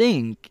you would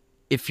think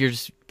if you're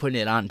just putting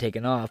it on and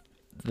taking off,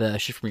 the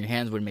shift from your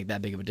hands wouldn't make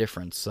that big of a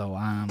difference. So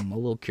I'm a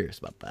little curious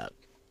about that.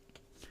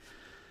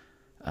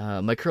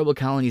 Microbial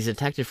colonies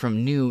detected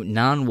from new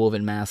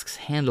non-woven masks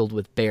handled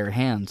with bare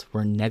hands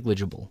were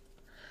negligible.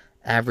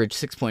 Average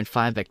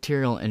 6.5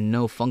 bacterial and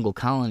no fungal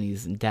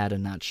colonies, data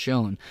not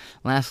shown.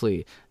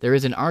 Lastly, there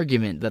is an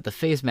argument that the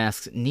face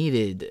masks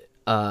needed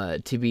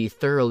to be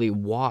thoroughly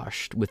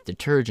washed with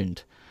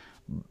detergent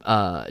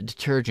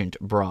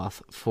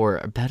broth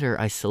for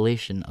better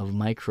isolation of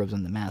microbes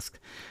on the mask.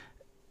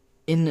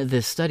 In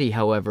this study,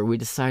 however, we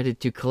decided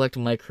to collect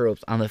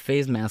microbes on the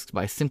face masks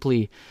by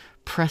simply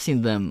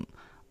pressing them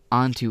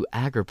onto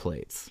agar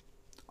plates.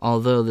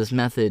 Although this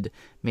method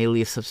may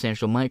leave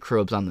substantial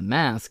microbes on the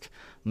mask,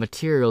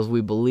 materials we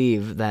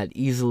believe that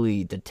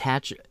easily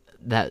detachable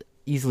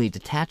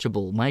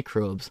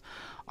microbes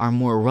are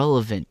more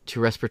relevant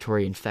to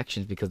respiratory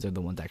infections because they're the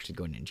ones actually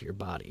going into your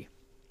body,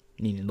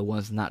 meaning the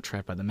ones not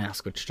trapped by the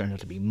mask, which turned out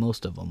to be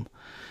most of them.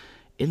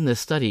 In this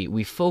study,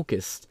 we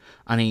focused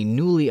on a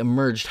newly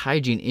emerged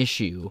hygiene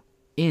issue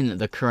in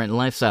the current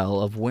lifestyle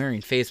of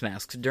wearing face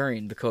masks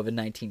during the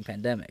COVID-19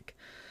 pandemic.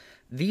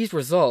 These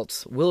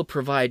results will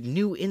provide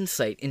new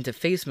insight into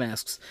face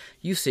masks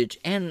usage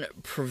and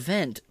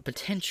prevent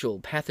potential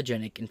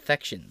pathogenic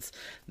infections.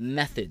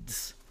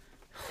 Methods.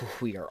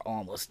 We are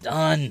almost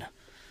done.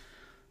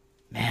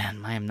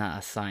 Man, I am not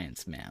a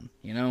science man,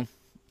 you know?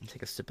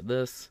 Take a sip of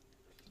this.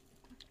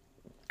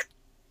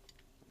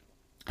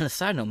 On a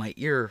side note, my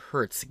ear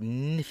hurts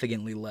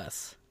significantly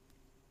less.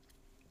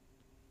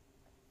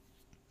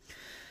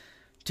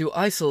 To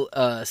isolate,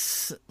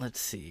 let's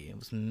see, it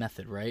was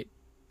method, right?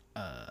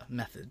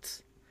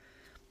 Methods.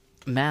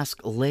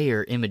 Mask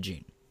layer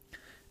imaging.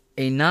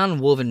 A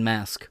non-woven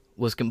mask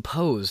was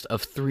composed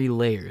of 3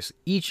 layers,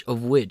 each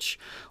of which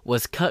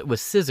was cut with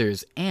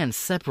scissors and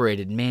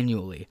separated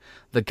manually.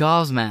 The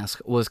gauze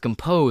mask was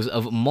composed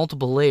of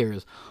multiple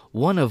layers,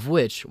 one of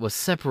which was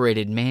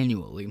separated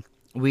manually.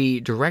 We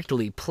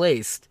directly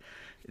placed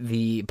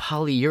the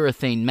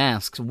polyurethane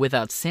masks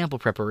without sample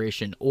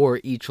preparation or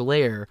each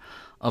layer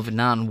of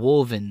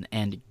non-woven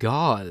and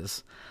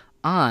gauze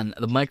on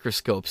the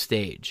microscope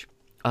stage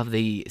of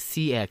the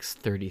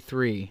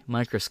CX-33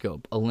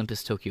 microscope,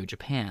 Olympus, Tokyo,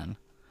 Japan,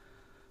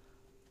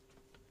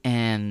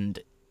 and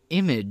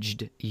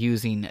imaged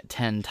using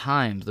 10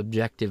 times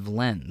objective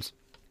lens,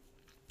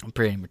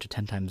 pretty much a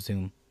 10 times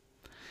zoom,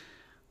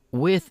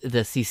 with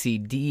the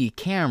CCD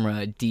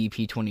camera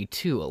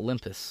DP22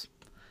 Olympus.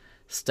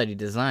 Study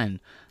design.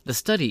 The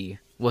study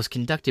was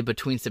conducted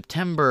between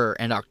September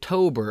and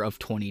October of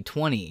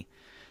 2020.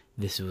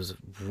 This was,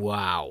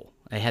 wow.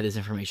 I had this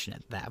information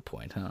at that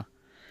point, huh?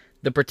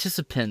 The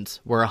participants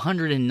were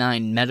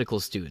 109 medical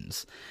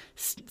students,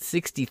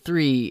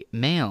 63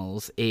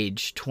 males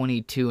aged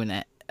 22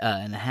 and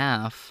a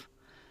half,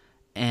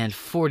 and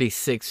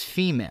 46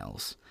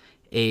 females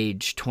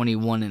aged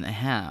 21 and a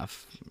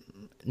half.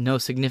 No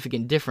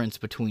significant difference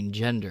between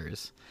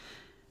genders.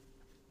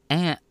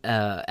 At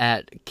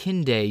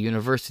Kindai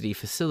University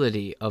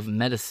Facility of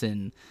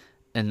Medicine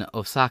in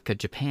Osaka,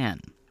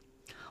 Japan.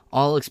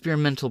 All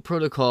experimental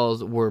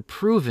protocols were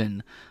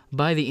proven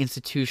by the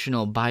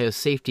Institutional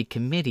Biosafety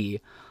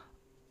Committee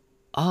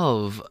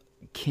of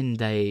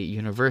Kindai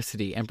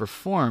University and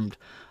performed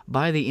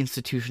by the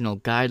institutional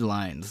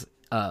guidelines.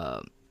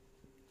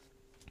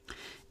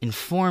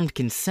 Informed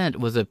consent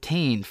was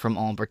obtained from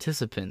all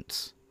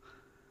participants.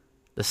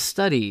 The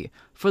study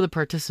for the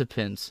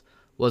participants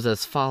was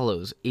as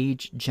follows: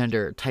 age,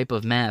 gender, type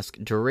of mask,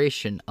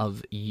 duration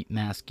of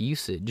mask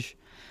usage,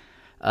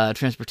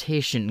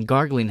 transportation,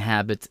 gargling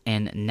habits,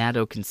 and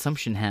natto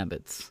consumption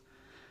habits.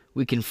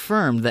 We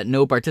confirmed that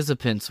no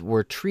participants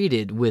were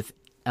treated with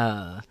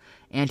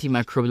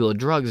antimicrobial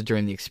drugs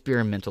during the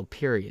experimental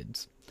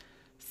periods.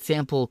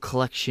 Sample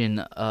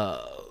collection,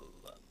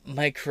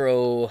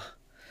 microbial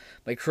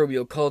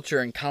culture,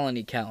 and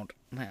colony count.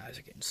 My eyes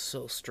are getting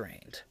so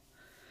strained.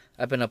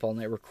 I've been up all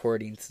night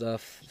recording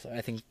stuff, so I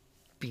think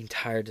being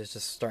tired is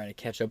just starting to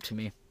catch up to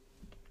me.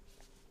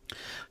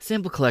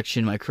 Sample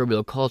collection,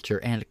 microbial culture,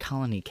 and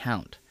colony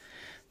count.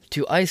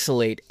 To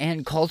isolate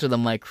and culture the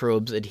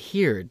microbes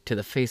adhered to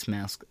the face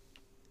mask,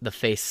 the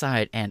face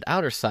side and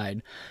outer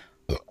side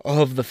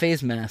of the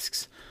face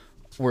masks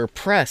were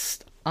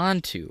pressed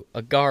onto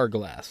agar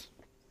plates,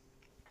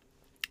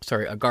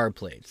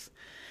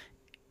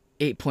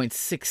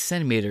 8.6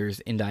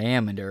 centimeters in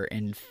diameter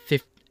and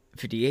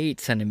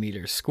 58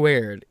 centimeters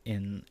squared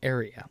in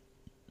area.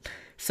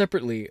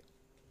 Separately,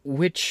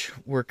 which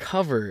were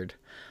covered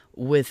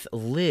with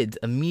lids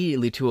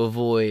immediately to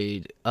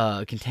avoid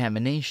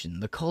contamination.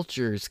 The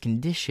culture's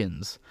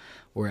conditions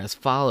were as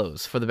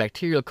follows. For the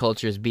bacterial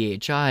cultures,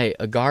 BHI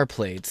agar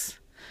plates,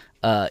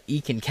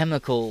 Ekin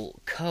Chemical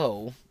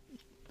Co.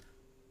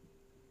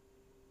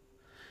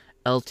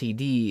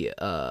 Ltd.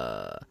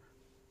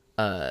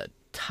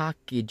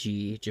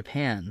 Takiji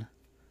Japan,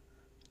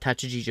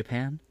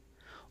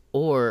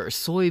 or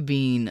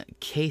soybean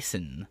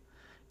casein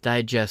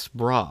digest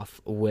broth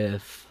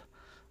with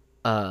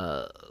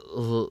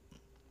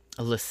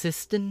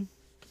lecithin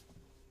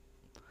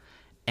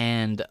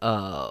and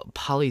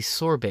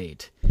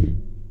polysorbate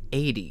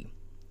 80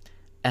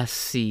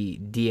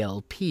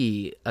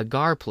 SCDLP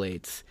agar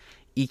plates,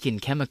 Ekin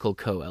Chemical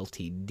Co.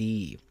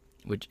 Ltd.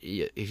 Which,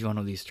 if you want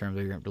to know these terms,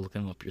 you're going to have to look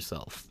them up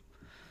yourself.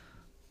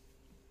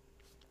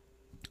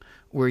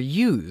 Were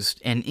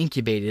used and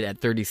incubated at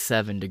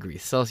 37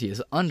 degrees Celsius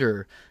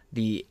under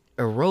the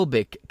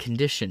aerobic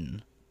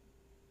condition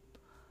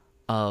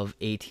of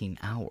 18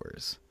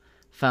 hours.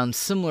 Found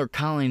similar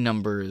colony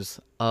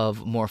numbers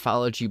of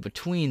morphology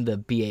between the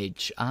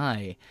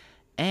BHI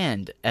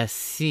and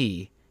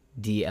SCDLP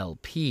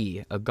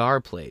agar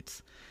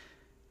plates.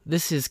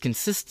 This is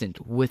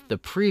consistent with the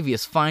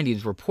previous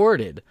findings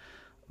reported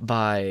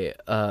by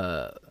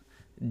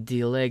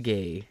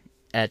Delege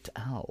et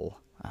al.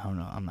 I don't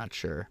know, I'm not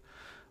sure.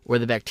 Where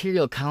the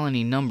bacterial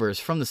colony numbers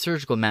from the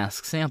surgical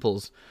mask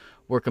samples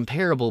were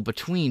comparable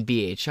between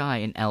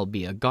BHI and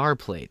LB agar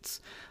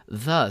plates.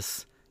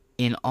 Thus,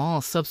 in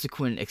all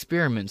subsequent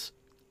experiments,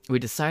 we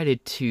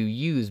decided to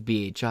use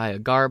BHI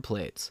agar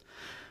plates,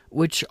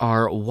 which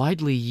are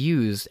widely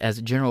used as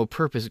a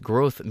general-purpose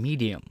growth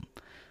medium.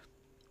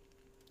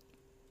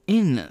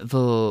 In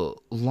the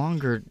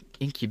longer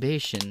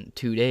incubation,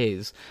 2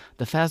 days,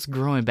 the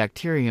fast-growing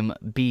bacterium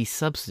B.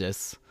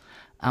 substis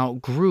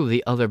outgrew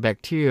the other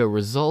bacteria,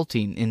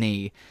 resulting in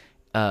the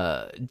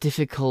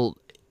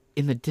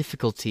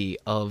difficulty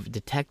of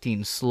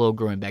detecting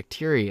slow-growing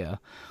bacteria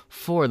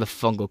for the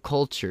fungal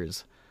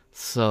cultures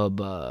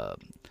subrard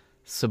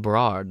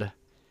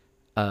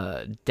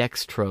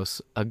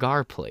dextrose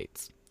agar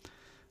plates.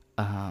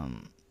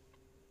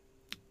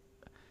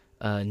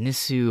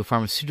 Nisu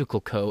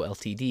Pharmaceutical Co.,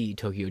 Ltd.,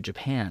 Tokyo,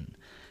 Japan,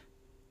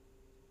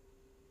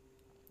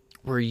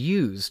 were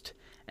used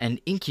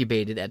and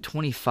incubated at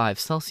 25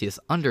 Celsius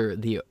under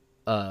the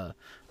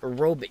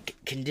aerobic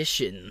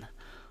condition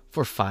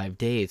for 5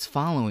 days.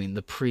 Following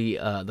the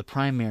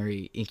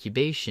primary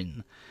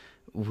incubation,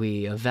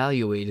 we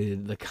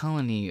evaluated the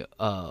colony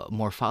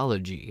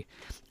morphology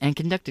and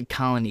conducted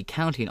colony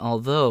counting,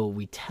 although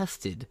we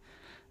tested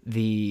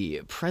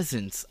the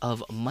presence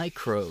of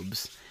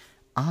microbes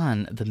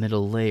on the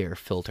middle layer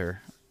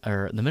filter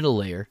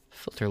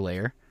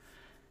layer.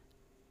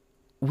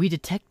 We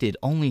detected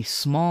only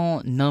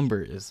small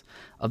numbers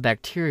of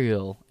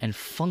bacterial and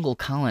fungal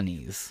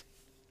colonies.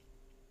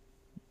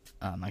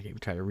 I'm not going to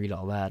try to read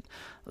all that.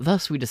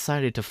 Thus, we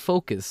decided to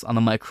focus on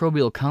the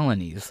microbial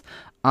colonies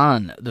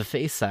on the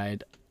face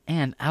side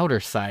and outer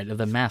side of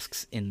the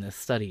masks in this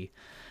study.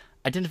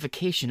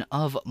 Identification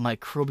of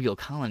microbial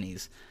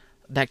colonies.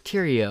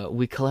 Bacteria,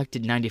 we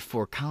collected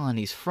 94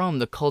 colonies from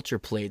the culture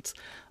plates,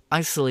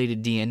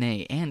 isolated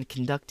DNA, and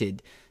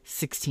conducted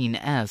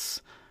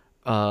 16S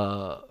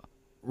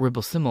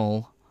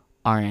ribosomal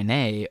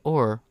RNA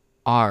or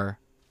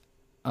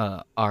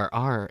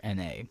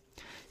rRNA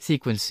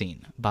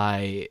sequencing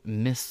by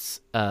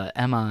MISEQ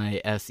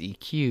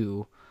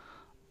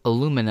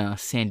Illumina,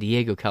 San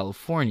Diego,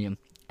 California,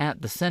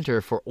 at the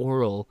Center for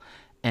Oral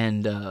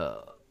and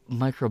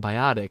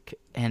Microbiotic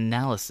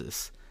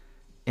Analysis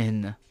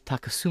in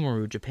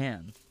Takasumaru,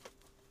 Japan.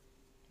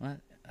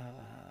 What?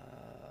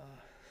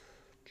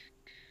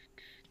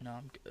 No,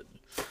 I'm good.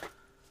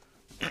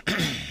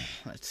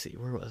 Let's see,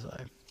 where was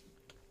I?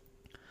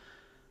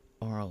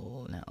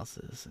 Oral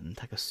analysis in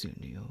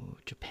Takasumaru,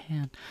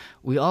 Japan.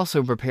 We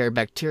also prepared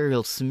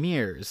bacterial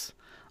smears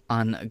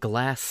on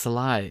glass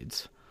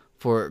slides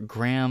for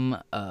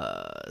gram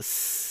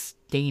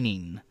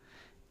staining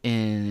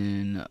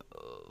in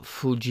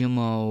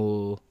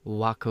Fujimo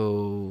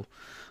Wako,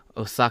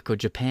 Osaka,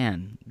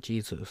 Japan.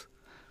 Jesus.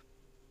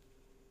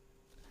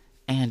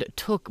 And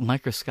took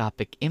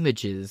microscopic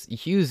images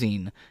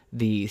using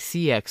the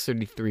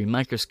CX33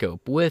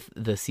 microscope with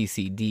the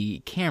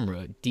CCD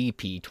camera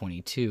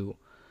DP22.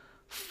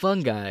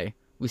 Fungi,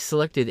 we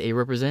selected a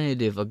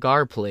representative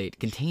agar plate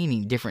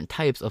containing different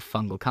types of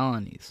fungal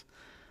colonies.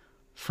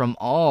 From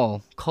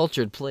all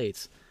cultured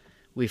plates,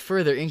 we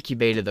further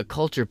incubated the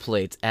culture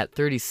plates at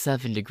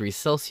 37 degrees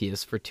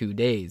Celsius for 2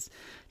 days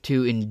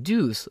to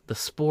induce the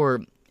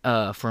spore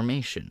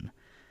formation.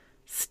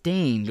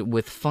 Stained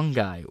with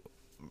fungi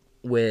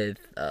with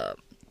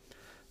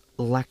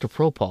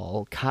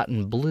lactopropyl,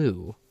 cotton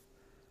blue,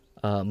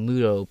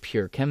 Muto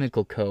Pure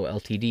Chemical Co.,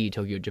 Ltd.,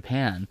 Tokyo,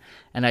 Japan,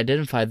 and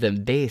identified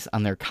them based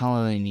on their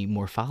colony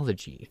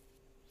morphology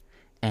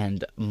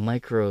and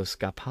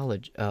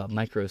microscopology,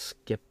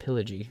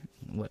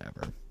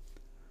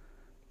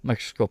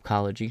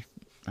 microscopology,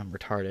 I'm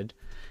retarded,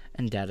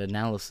 and data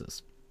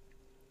analysis.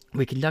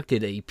 We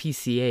conducted a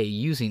PCA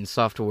using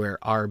software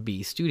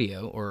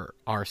RStudio,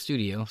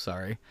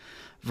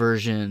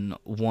 version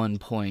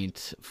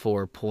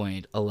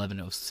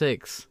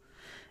 1.4.1106,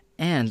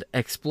 and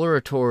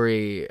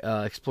Exploratory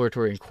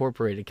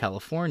Incorporated,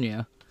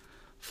 California,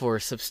 for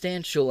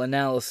substantial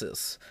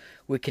analysis.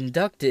 We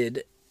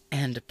conducted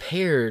and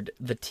paired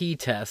the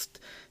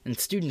t-test and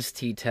student's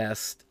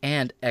t-test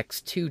and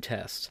X2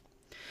 test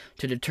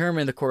to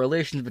determine the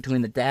correlations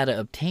between the data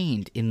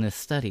obtained in this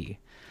study.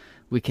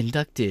 We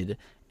conducted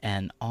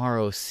an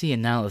ROC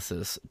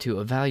analysis to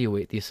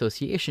evaluate the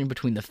association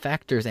between the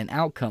factors and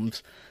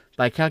outcomes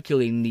by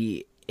calculating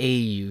the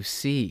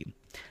AUC.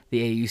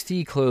 The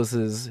AUC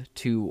closes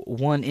to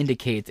 1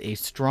 indicates a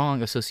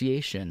strong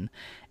association,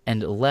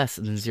 and less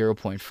than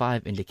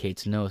 0.5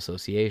 indicates no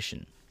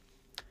association.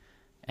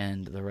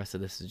 And the rest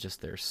of this is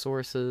just their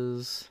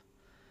sources,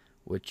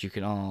 which you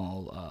can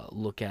all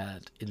look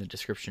at in the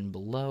description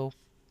below.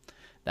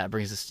 That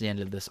brings us to the end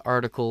of this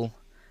article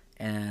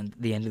and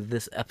the end of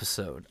this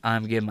episode.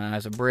 I'm giving my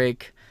eyes a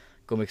break,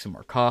 go make some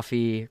more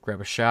coffee, grab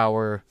a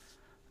shower,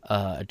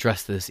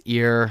 address this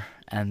ear,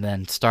 and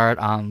then start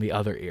on the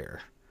other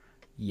ear.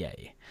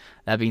 Yay.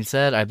 That being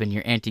said, I've been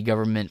your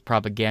anti-government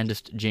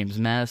propagandist, James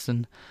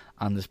Madison,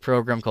 on this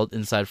program called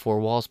Inside Four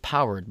Walls,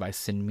 powered by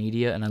Sin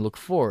Media, and I look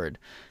forward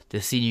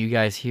to seeing you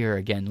guys here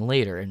again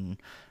later. And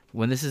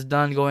when this is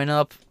done going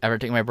up, after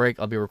taking my break,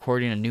 I'll be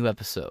recording a new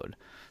episode.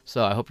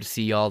 So I hope to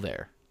see y'all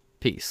there.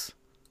 Peace.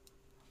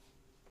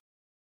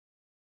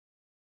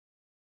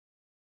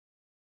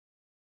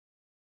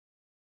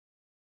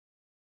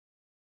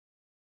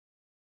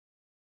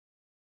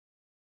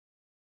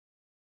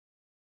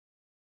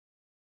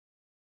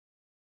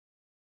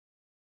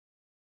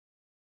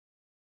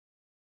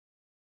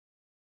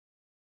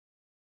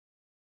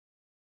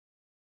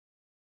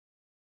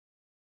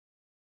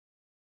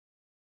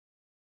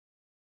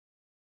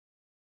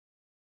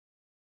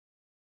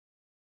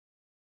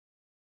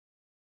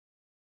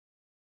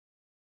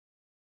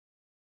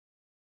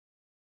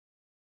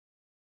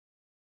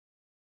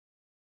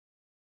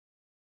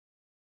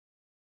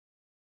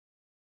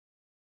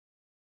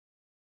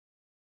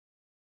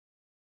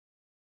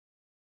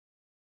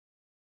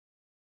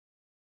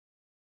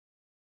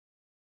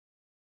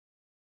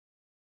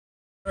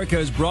 America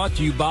is brought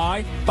to you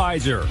by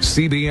Pfizer.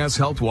 CBS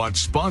Health Watch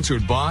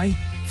sponsored by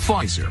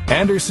Pfizer.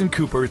 Anderson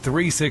Cooper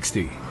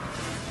 360.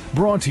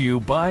 Brought to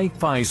you by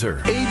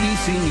Pfizer.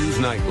 ABC News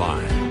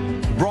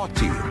Nightline. Brought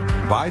to you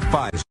by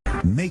Pfizer.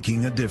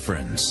 Making a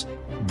difference.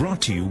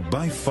 Brought to you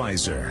by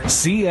Pfizer.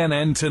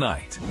 CNN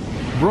Tonight.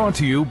 Brought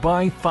to you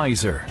by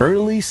Pfizer.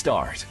 Early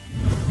Start.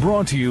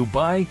 Brought to you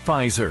by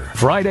Pfizer.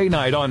 Friday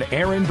night on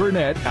Aaron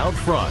Burnett Out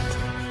Front.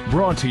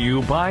 Brought to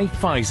you by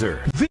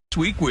Pfizer. This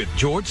Week with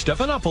George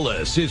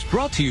Stephanopoulos is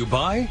brought to you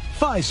by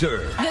Pfizer.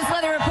 This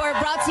weather report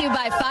brought to you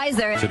by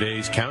Pfizer.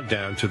 Today's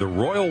countdown to the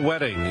royal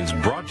wedding is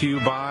brought to you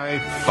by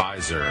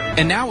Pfizer.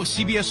 And now a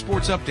CBS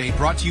Sports Update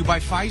brought to you by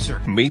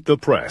Pfizer. Meet the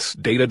Press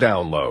Data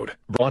Download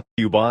brought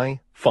to you by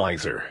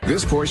Pfizer.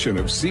 This portion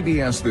of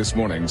CBS This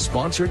Morning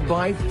sponsored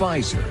by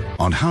Pfizer.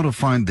 On how to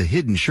find the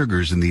hidden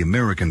sugars in the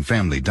American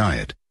family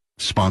diet,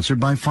 sponsored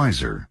by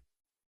Pfizer.